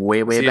games from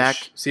way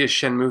back. Is he a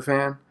Shenmue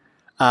fan?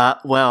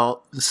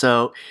 Well,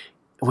 so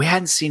we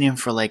hadn't seen him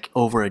for like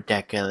over a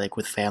decade, like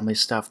with family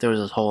stuff. There was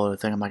this whole other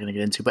thing I'm not going to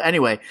get into. But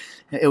anyway,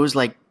 it was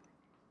like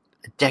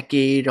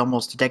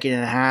almost a decade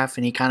and a half,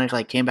 and he kind of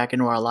like came back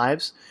into our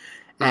lives.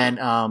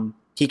 And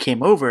he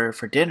came over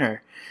for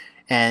dinner,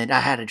 and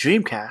I had a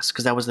Dreamcast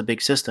because that was the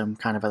big system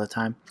kind of at the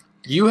time.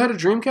 You had a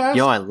Dreamcast?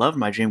 Yo, I loved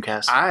my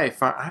Dreamcast. I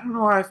don't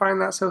know why I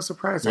find that so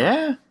surprising.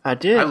 Yeah, I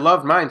did. I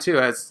loved mine too.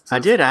 I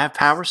did. I have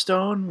Power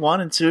Stone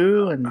 1 and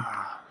 2, and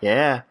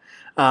yeah.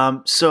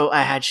 So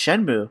I had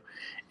Shenmue,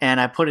 and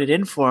I put it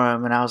in for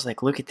him, and I was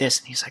like, "Look at this!"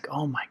 And he's like,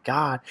 "Oh my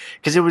god!"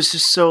 Because it was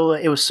just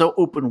so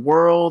open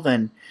world,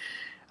 and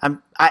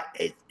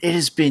it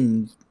has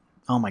been,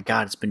 oh my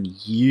god, it's been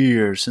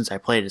years since I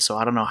played it, so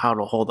I don't know how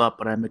it'll hold up,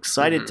 but I'm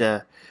excited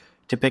to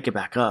pick it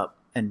back up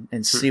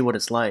and see what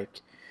it's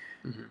like.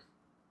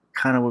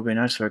 Kind of would be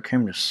nice if it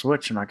came to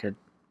Switch and I could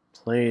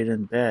play it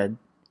in bed.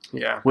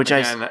 Yeah, which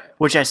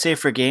I say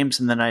for games,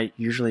 and then I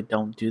usually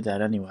don't do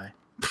that anyway.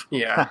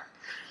 Yeah.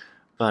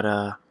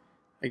 But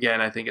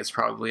again, I think it's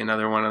probably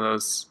another one of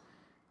those,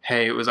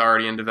 hey, it was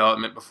already in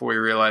development before we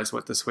realized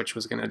what the Switch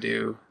was going to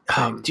do.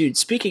 Oh, dude,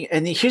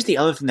 and here's the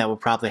other thing that will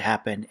probably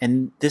happen,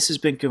 and this has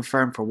been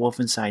confirmed for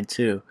Wolfenstein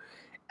 2,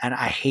 and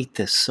I hate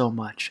this so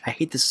much.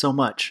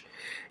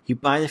 You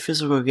buy the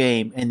physical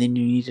game, and then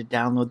you need to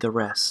download the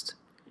rest.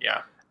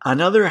 Yeah.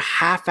 Another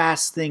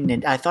half-assed thing,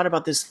 and I thought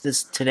about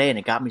this today, and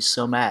it got me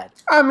so mad.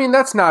 I mean,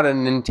 that's not a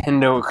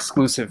Nintendo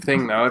exclusive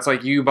thing, though. It's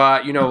like you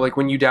bought, like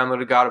when you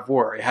downloaded God of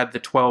War, it had the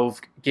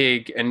 12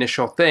 gig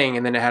initial thing,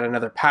 and then it had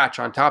another patch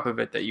on top of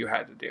it that you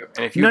had to do.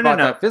 And if you bought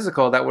that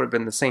physical, that would have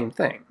been the same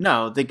thing.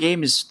 No, the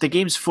game's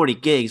 40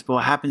 gigs, but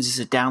what happens is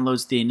it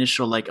downloads the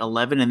initial like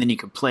 11, and then you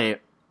can play it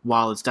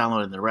while it's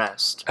downloading the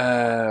rest.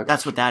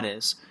 That's what that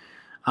is.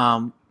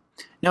 No,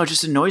 it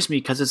just annoys me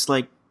because it's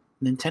like,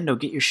 Nintendo,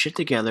 get your shit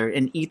together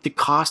and eat the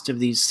cost of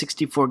these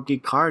 64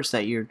 gig cards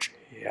that you're.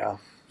 Yeah.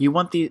 You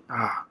want the.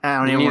 I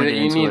don't even want to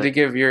get into it.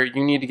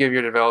 You need to give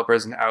your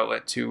developers an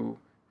outlet to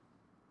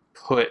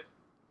put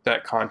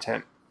that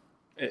content,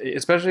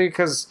 especially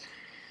because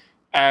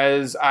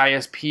as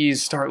ISPs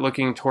start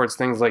looking towards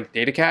things like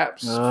data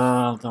caps,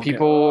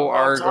 people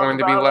are going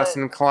to be less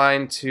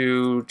inclined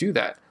to do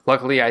that.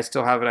 Luckily, I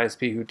still have an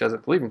ISP who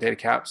doesn't believe in data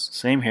caps.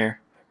 Same here.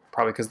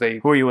 Probably because they.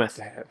 Who are you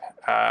with?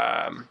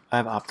 I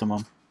have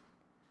Optimum.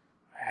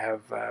 I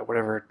have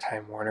whatever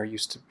Time Warner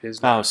used to be.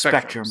 Oh,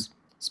 Spectrum.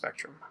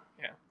 Spectrum,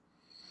 yeah.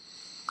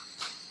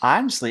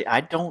 Honestly,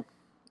 I don't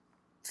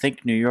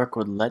think New York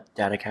would let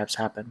data caps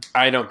happen.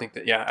 I don't think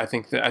that. Yeah, I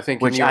think New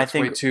York's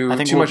way too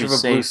much of a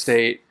blue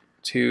state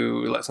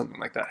to let something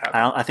like that happen.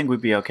 I think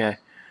we'd be okay.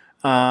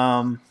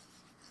 I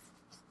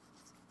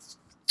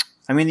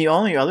mean, the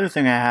only other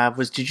thing I have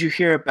was, did you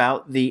hear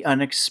about the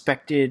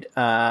unexpected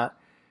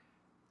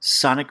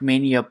Sonic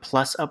Mania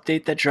Plus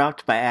update that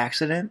dropped by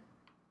accident.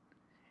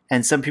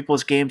 And some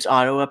people's games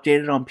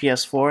auto-updated on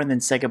PS4, and then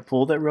Sega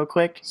pulled it real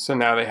quick. So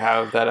now they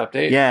have that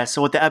update? Yeah,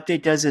 so what the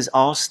update does is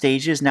all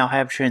stages now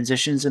have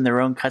transitions in their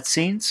own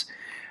cutscenes.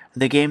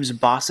 The game's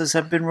bosses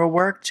have been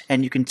reworked,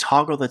 and you can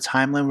toggle the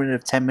time limit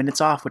of 10 minutes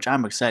off, which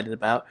I'm excited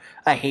about.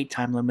 I hate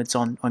time limits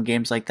on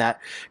games like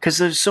that, because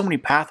there's so many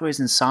pathways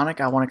in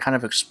Sonic I want to kind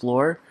of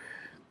explore,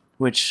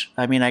 which,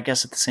 I mean, I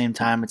guess at the same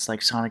time, it's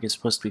like Sonic is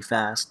supposed to be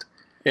fast.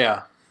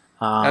 Yeah.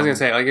 I was going to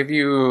say, like, if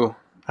you...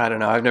 I don't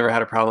know. I've never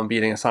had a problem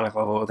beating a Sonic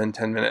level within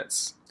 10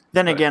 minutes.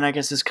 Then again, I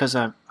guess it's because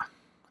I'm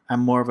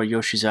more of a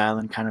Yoshi's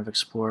Island kind of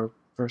explorer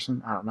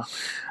person. I don't know.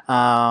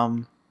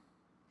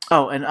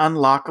 And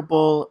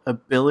unlockable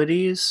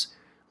abilities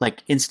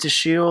like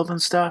Insta-Shield and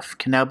stuff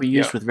can now be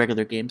used with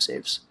regular game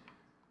saves.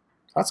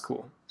 That's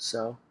cool.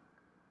 So,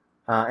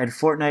 and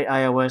Fortnite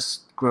iOS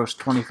grossed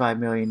 $25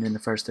 million in the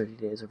first 30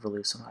 days of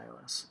release on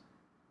iOS.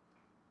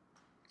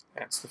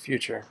 That's the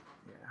future.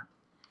 Yeah,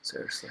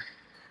 seriously.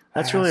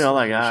 That's really all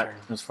I got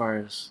as far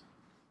as...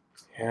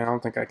 Yeah, I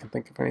don't think I can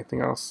think of anything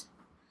else.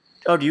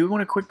 Oh, do you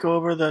want to quick go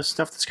over the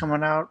stuff that's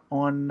coming out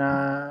on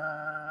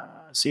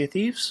Sea of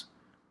Thieves?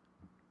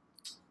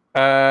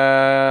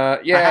 Yeah.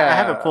 I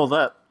have it pulled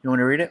up. You want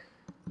to read it?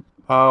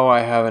 Oh, I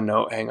have a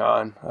note. Hang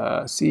on.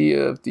 Sea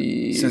of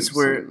Thieves. Since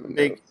we're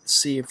big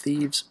Sea of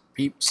Thieves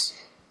peeps.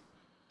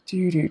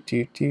 Do.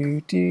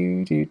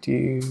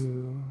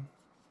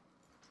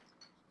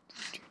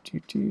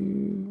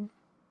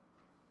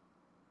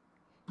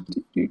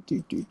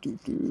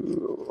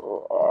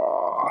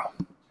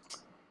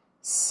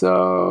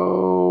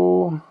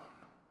 So,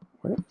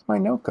 where did my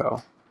note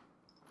go?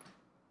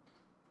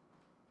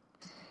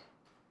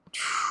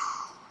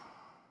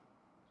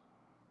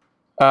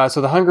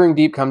 So the Hungering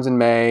Deep comes in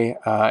May.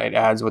 It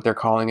adds what they're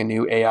calling a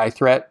new AI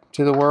threat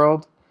to the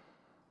world.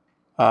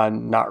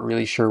 Not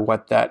really sure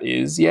what that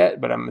is yet,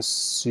 but I'm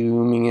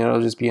assuming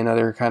it'll just be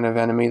another kind of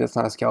enemy that's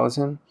not a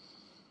skeleton.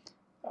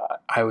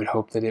 I would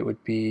hope that it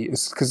would be,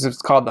 because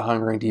it's called the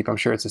Hungering Deep. I'm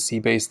sure it's a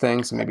sea-based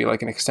thing, so maybe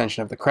like an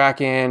extension of the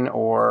Kraken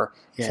or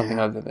something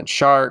other than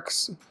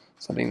sharks,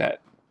 something that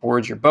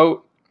boards your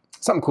boat,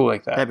 something cool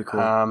like that. That'd be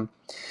cool.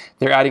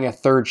 They're adding a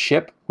third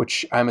ship,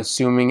 which I'm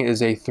assuming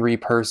is a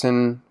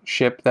 3-person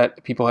ship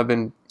that people have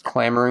been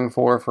clamoring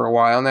for a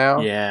while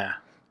now. Yeah.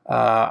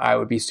 I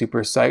would be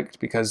super psyched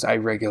because I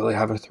regularly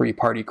have a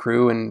 3-party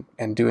crew,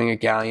 and doing a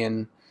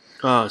galleon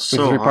with a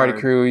 3-party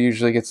crew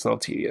usually gets a little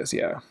tedious,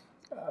 yeah.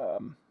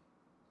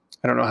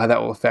 I don't know how that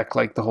will affect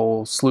like the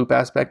whole sloop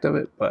aspect of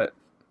it, but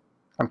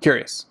I'm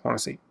curious. I want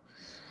to see.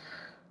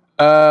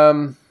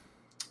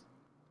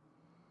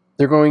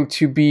 They're going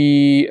to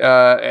be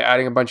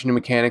adding a bunch of new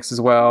mechanics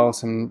as well,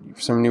 some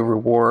new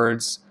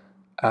rewards.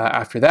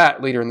 After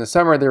that, later in the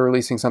summer, they're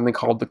releasing something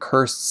called the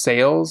Cursed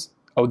Sails.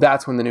 Oh,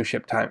 that's when the new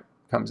ship time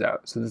comes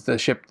out. So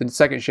the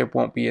second ship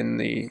won't be in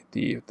the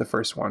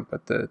first one,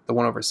 but the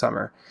one over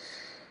summer.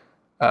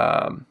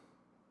 That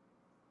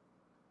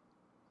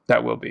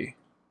will be.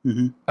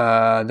 Mm-hmm.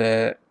 I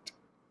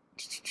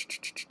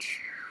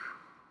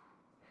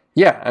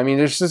mean,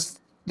 there's just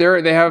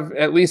they have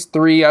at least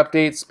 3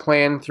 updates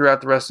planned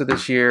throughout the rest of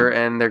this year,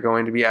 and they're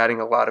going to be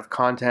adding a lot of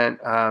content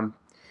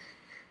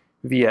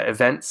via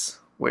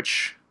events,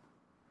 which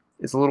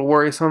is a little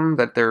worrisome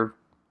that they're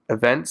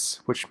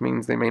events, which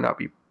means they may not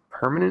be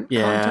permanent.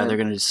 Yeah, they're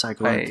going to just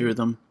cycle through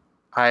them.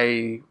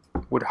 I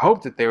would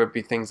hope that they would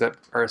be things that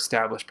are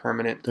established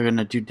permanent. They're going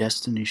to do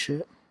Destiny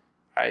shit.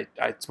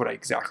 It's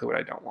exactly what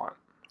I don't want.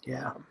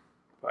 Yeah.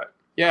 But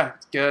yeah,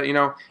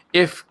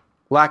 if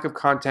lack of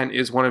content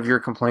is one of your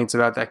complaints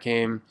about that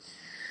game,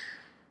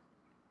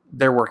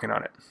 they're working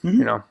on it,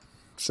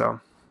 So,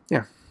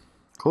 yeah.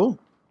 Cool.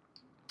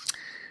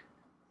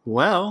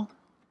 Well,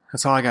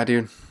 that's all I got,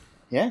 dude.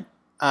 Yeah.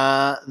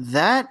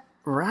 That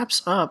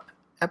wraps up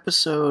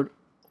episode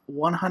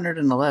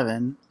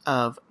 111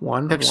 of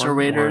Pixel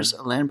Raiders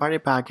LAN Party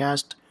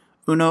Podcast.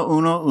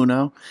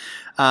 Uno.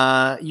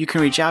 You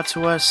can reach out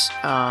to us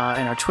in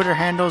our Twitter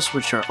handles,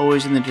 which are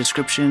always in the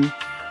description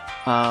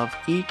of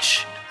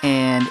each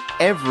and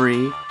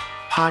every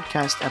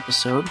podcast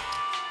episode.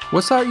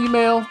 What's our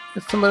email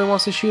if somebody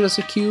wants to shoot us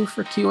a Q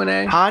for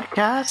Q&A?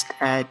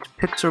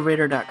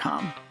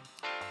 podcast@pixelraider.com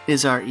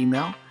is our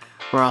email.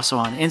 We're also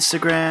on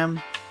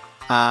Instagram.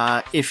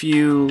 If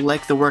you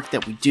like the work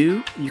that we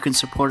do, you can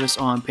support us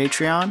on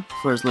Patreon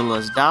for as little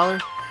as $1.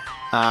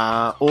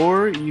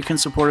 Or you can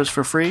support us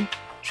for free.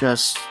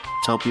 Just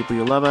tell people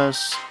you love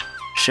us,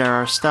 share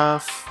our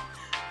stuff.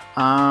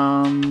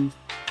 I'm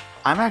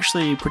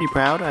actually pretty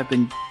proud. I've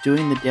been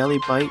doing the Daily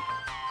Bite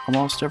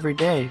almost every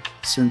day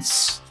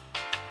since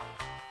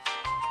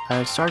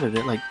I started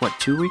it,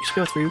 2 weeks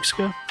ago, 3 weeks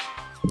ago?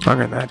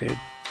 Longer than that, dude.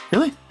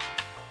 Really?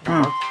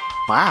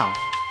 Wow.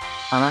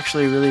 I'm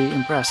actually really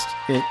impressed.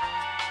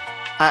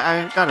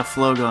 I got a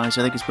flow going,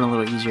 so I think it's been a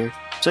little easier.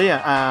 So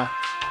yeah,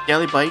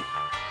 Daily Bite.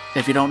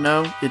 If you don't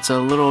know, it's a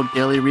little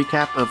daily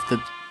recap of the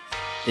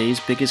day's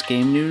biggest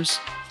game news,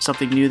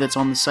 something new that's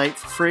on the site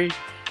for free,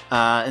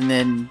 and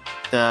then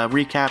the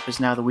recap is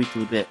now the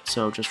weekly bit,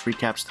 so just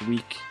recaps the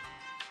week.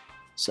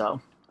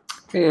 So,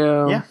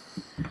 yeah.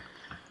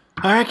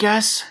 All right,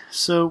 guys.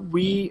 So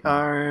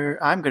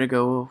I'm gonna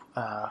go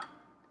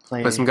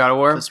play some God of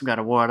War. Play some God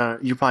of War.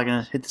 You're probably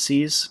gonna hit the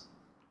seas.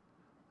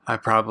 I'm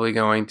probably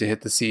going to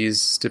hit the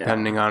seas,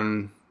 depending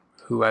on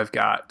who I've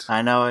got.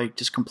 I know. I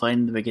just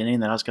complained in the beginning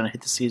that I was gonna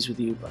hit the seas with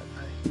you, but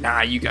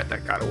nah, you got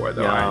that God of War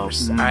though.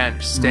 I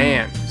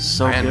understand.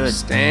 So I good.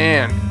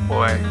 Understand,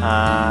 boy.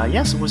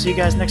 So we'll see you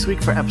guys next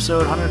week for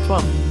episode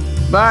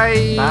 112.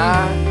 Bye.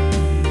 Bye.